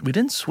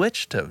didn't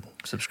switch to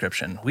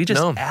subscription. We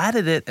just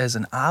added it as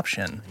an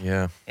option.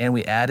 Yeah. And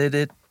we added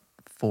it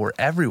for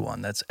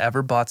everyone that's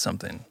ever bought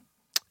something.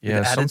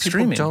 Yeah, some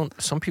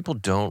people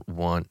don't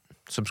want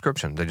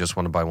subscription. They just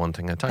want to buy one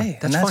thing at a time. Hey,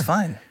 that's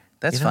fine.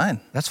 That's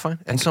fine. That's fine.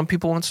 And some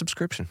people want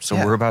subscription. So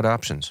we're about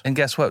options. And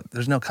guess what?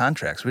 There's no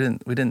contracts. We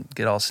didn't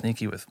get all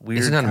sneaky with weird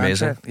Isn't that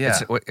amazing? Yeah.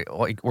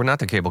 We're not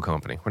the cable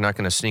company. We're not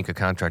going to sneak a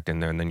contract in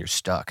there and then you're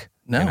stuck.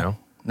 No. You know?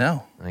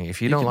 No. Like,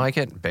 if you don't like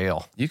it,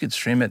 bail. You could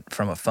stream it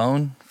from a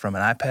phone, from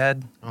an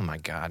iPad. Oh my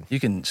God. You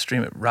can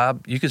stream it,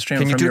 Rob. You could stream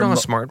Can it you from do it your, on a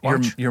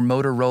smartwatch? Your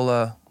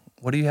Motorola.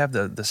 What do you have?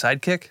 The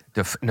Sidekick?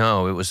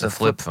 No, it was the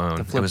flip phone.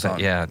 The flip it was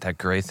phone. That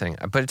gray thing.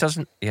 But it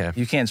doesn't. Yeah.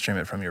 You can't stream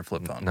it from your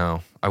flip phone.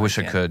 No, I wish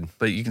I could.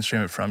 But you can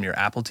stream it from your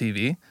Apple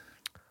TV.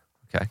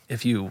 Okay.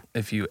 If you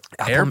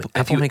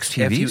Apple makes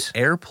TVs? If you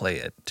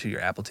AirPlay it to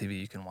your Apple TV,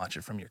 you can watch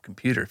it from your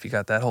computer. If you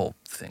got that whole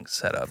thing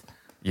set up.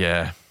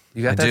 Yeah.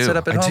 You got that set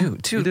up at home? I do.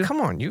 Dude, you do?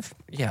 Come on. You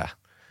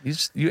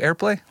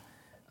AirPlay?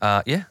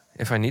 Yeah,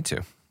 if I need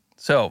to.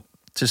 So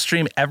to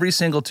stream every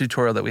single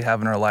tutorial that we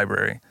have in our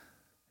library,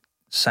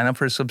 sign up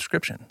for a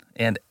subscription.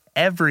 And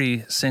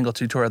every single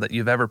tutorial that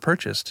you've ever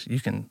purchased, you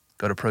can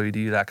go to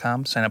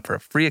proedu.com, sign up for a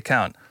free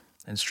account,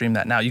 and stream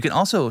that now. You can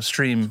also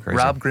stream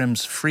Rob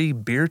Grimm's free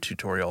beer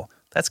tutorial.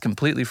 That's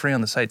completely free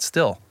on the site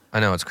still. I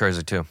know, it's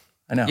crazy too.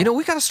 I know. You know,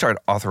 we got to start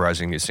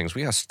authorizing these things.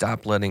 We got to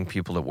stop letting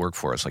people that work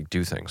for us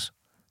do things.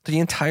 The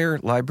entire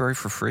library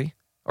for free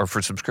or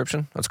for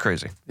subscription? That's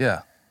crazy.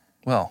 Yeah.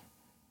 Well.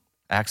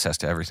 Access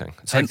to everything.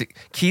 It's like the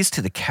keys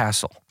to the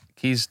castle.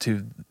 Keys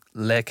to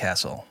Le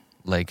Castle.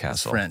 Le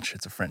Castle. It's French.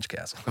 It's a French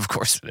castle. Of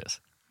course it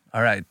is.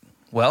 All right.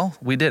 Well,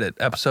 we did it.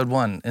 Episode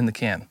 1 in the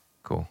can.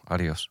 Cool.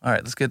 Adios. All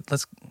right. Let's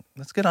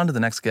get on to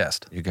the next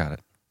guest. You got it.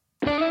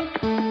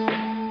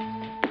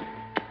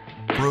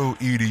 Pro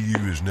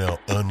EDU is now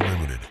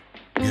unlimited.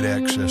 Get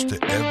access to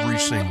every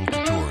single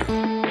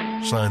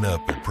tutorial. Sign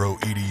up at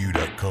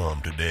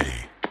proedu.com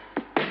today.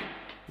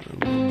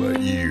 What about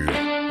you?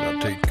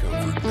 I'll take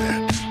comfort in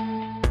that.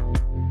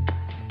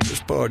 This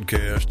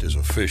podcast is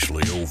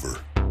officially over.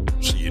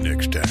 See you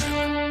next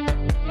time.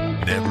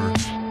 Never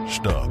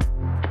stop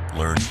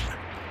learning.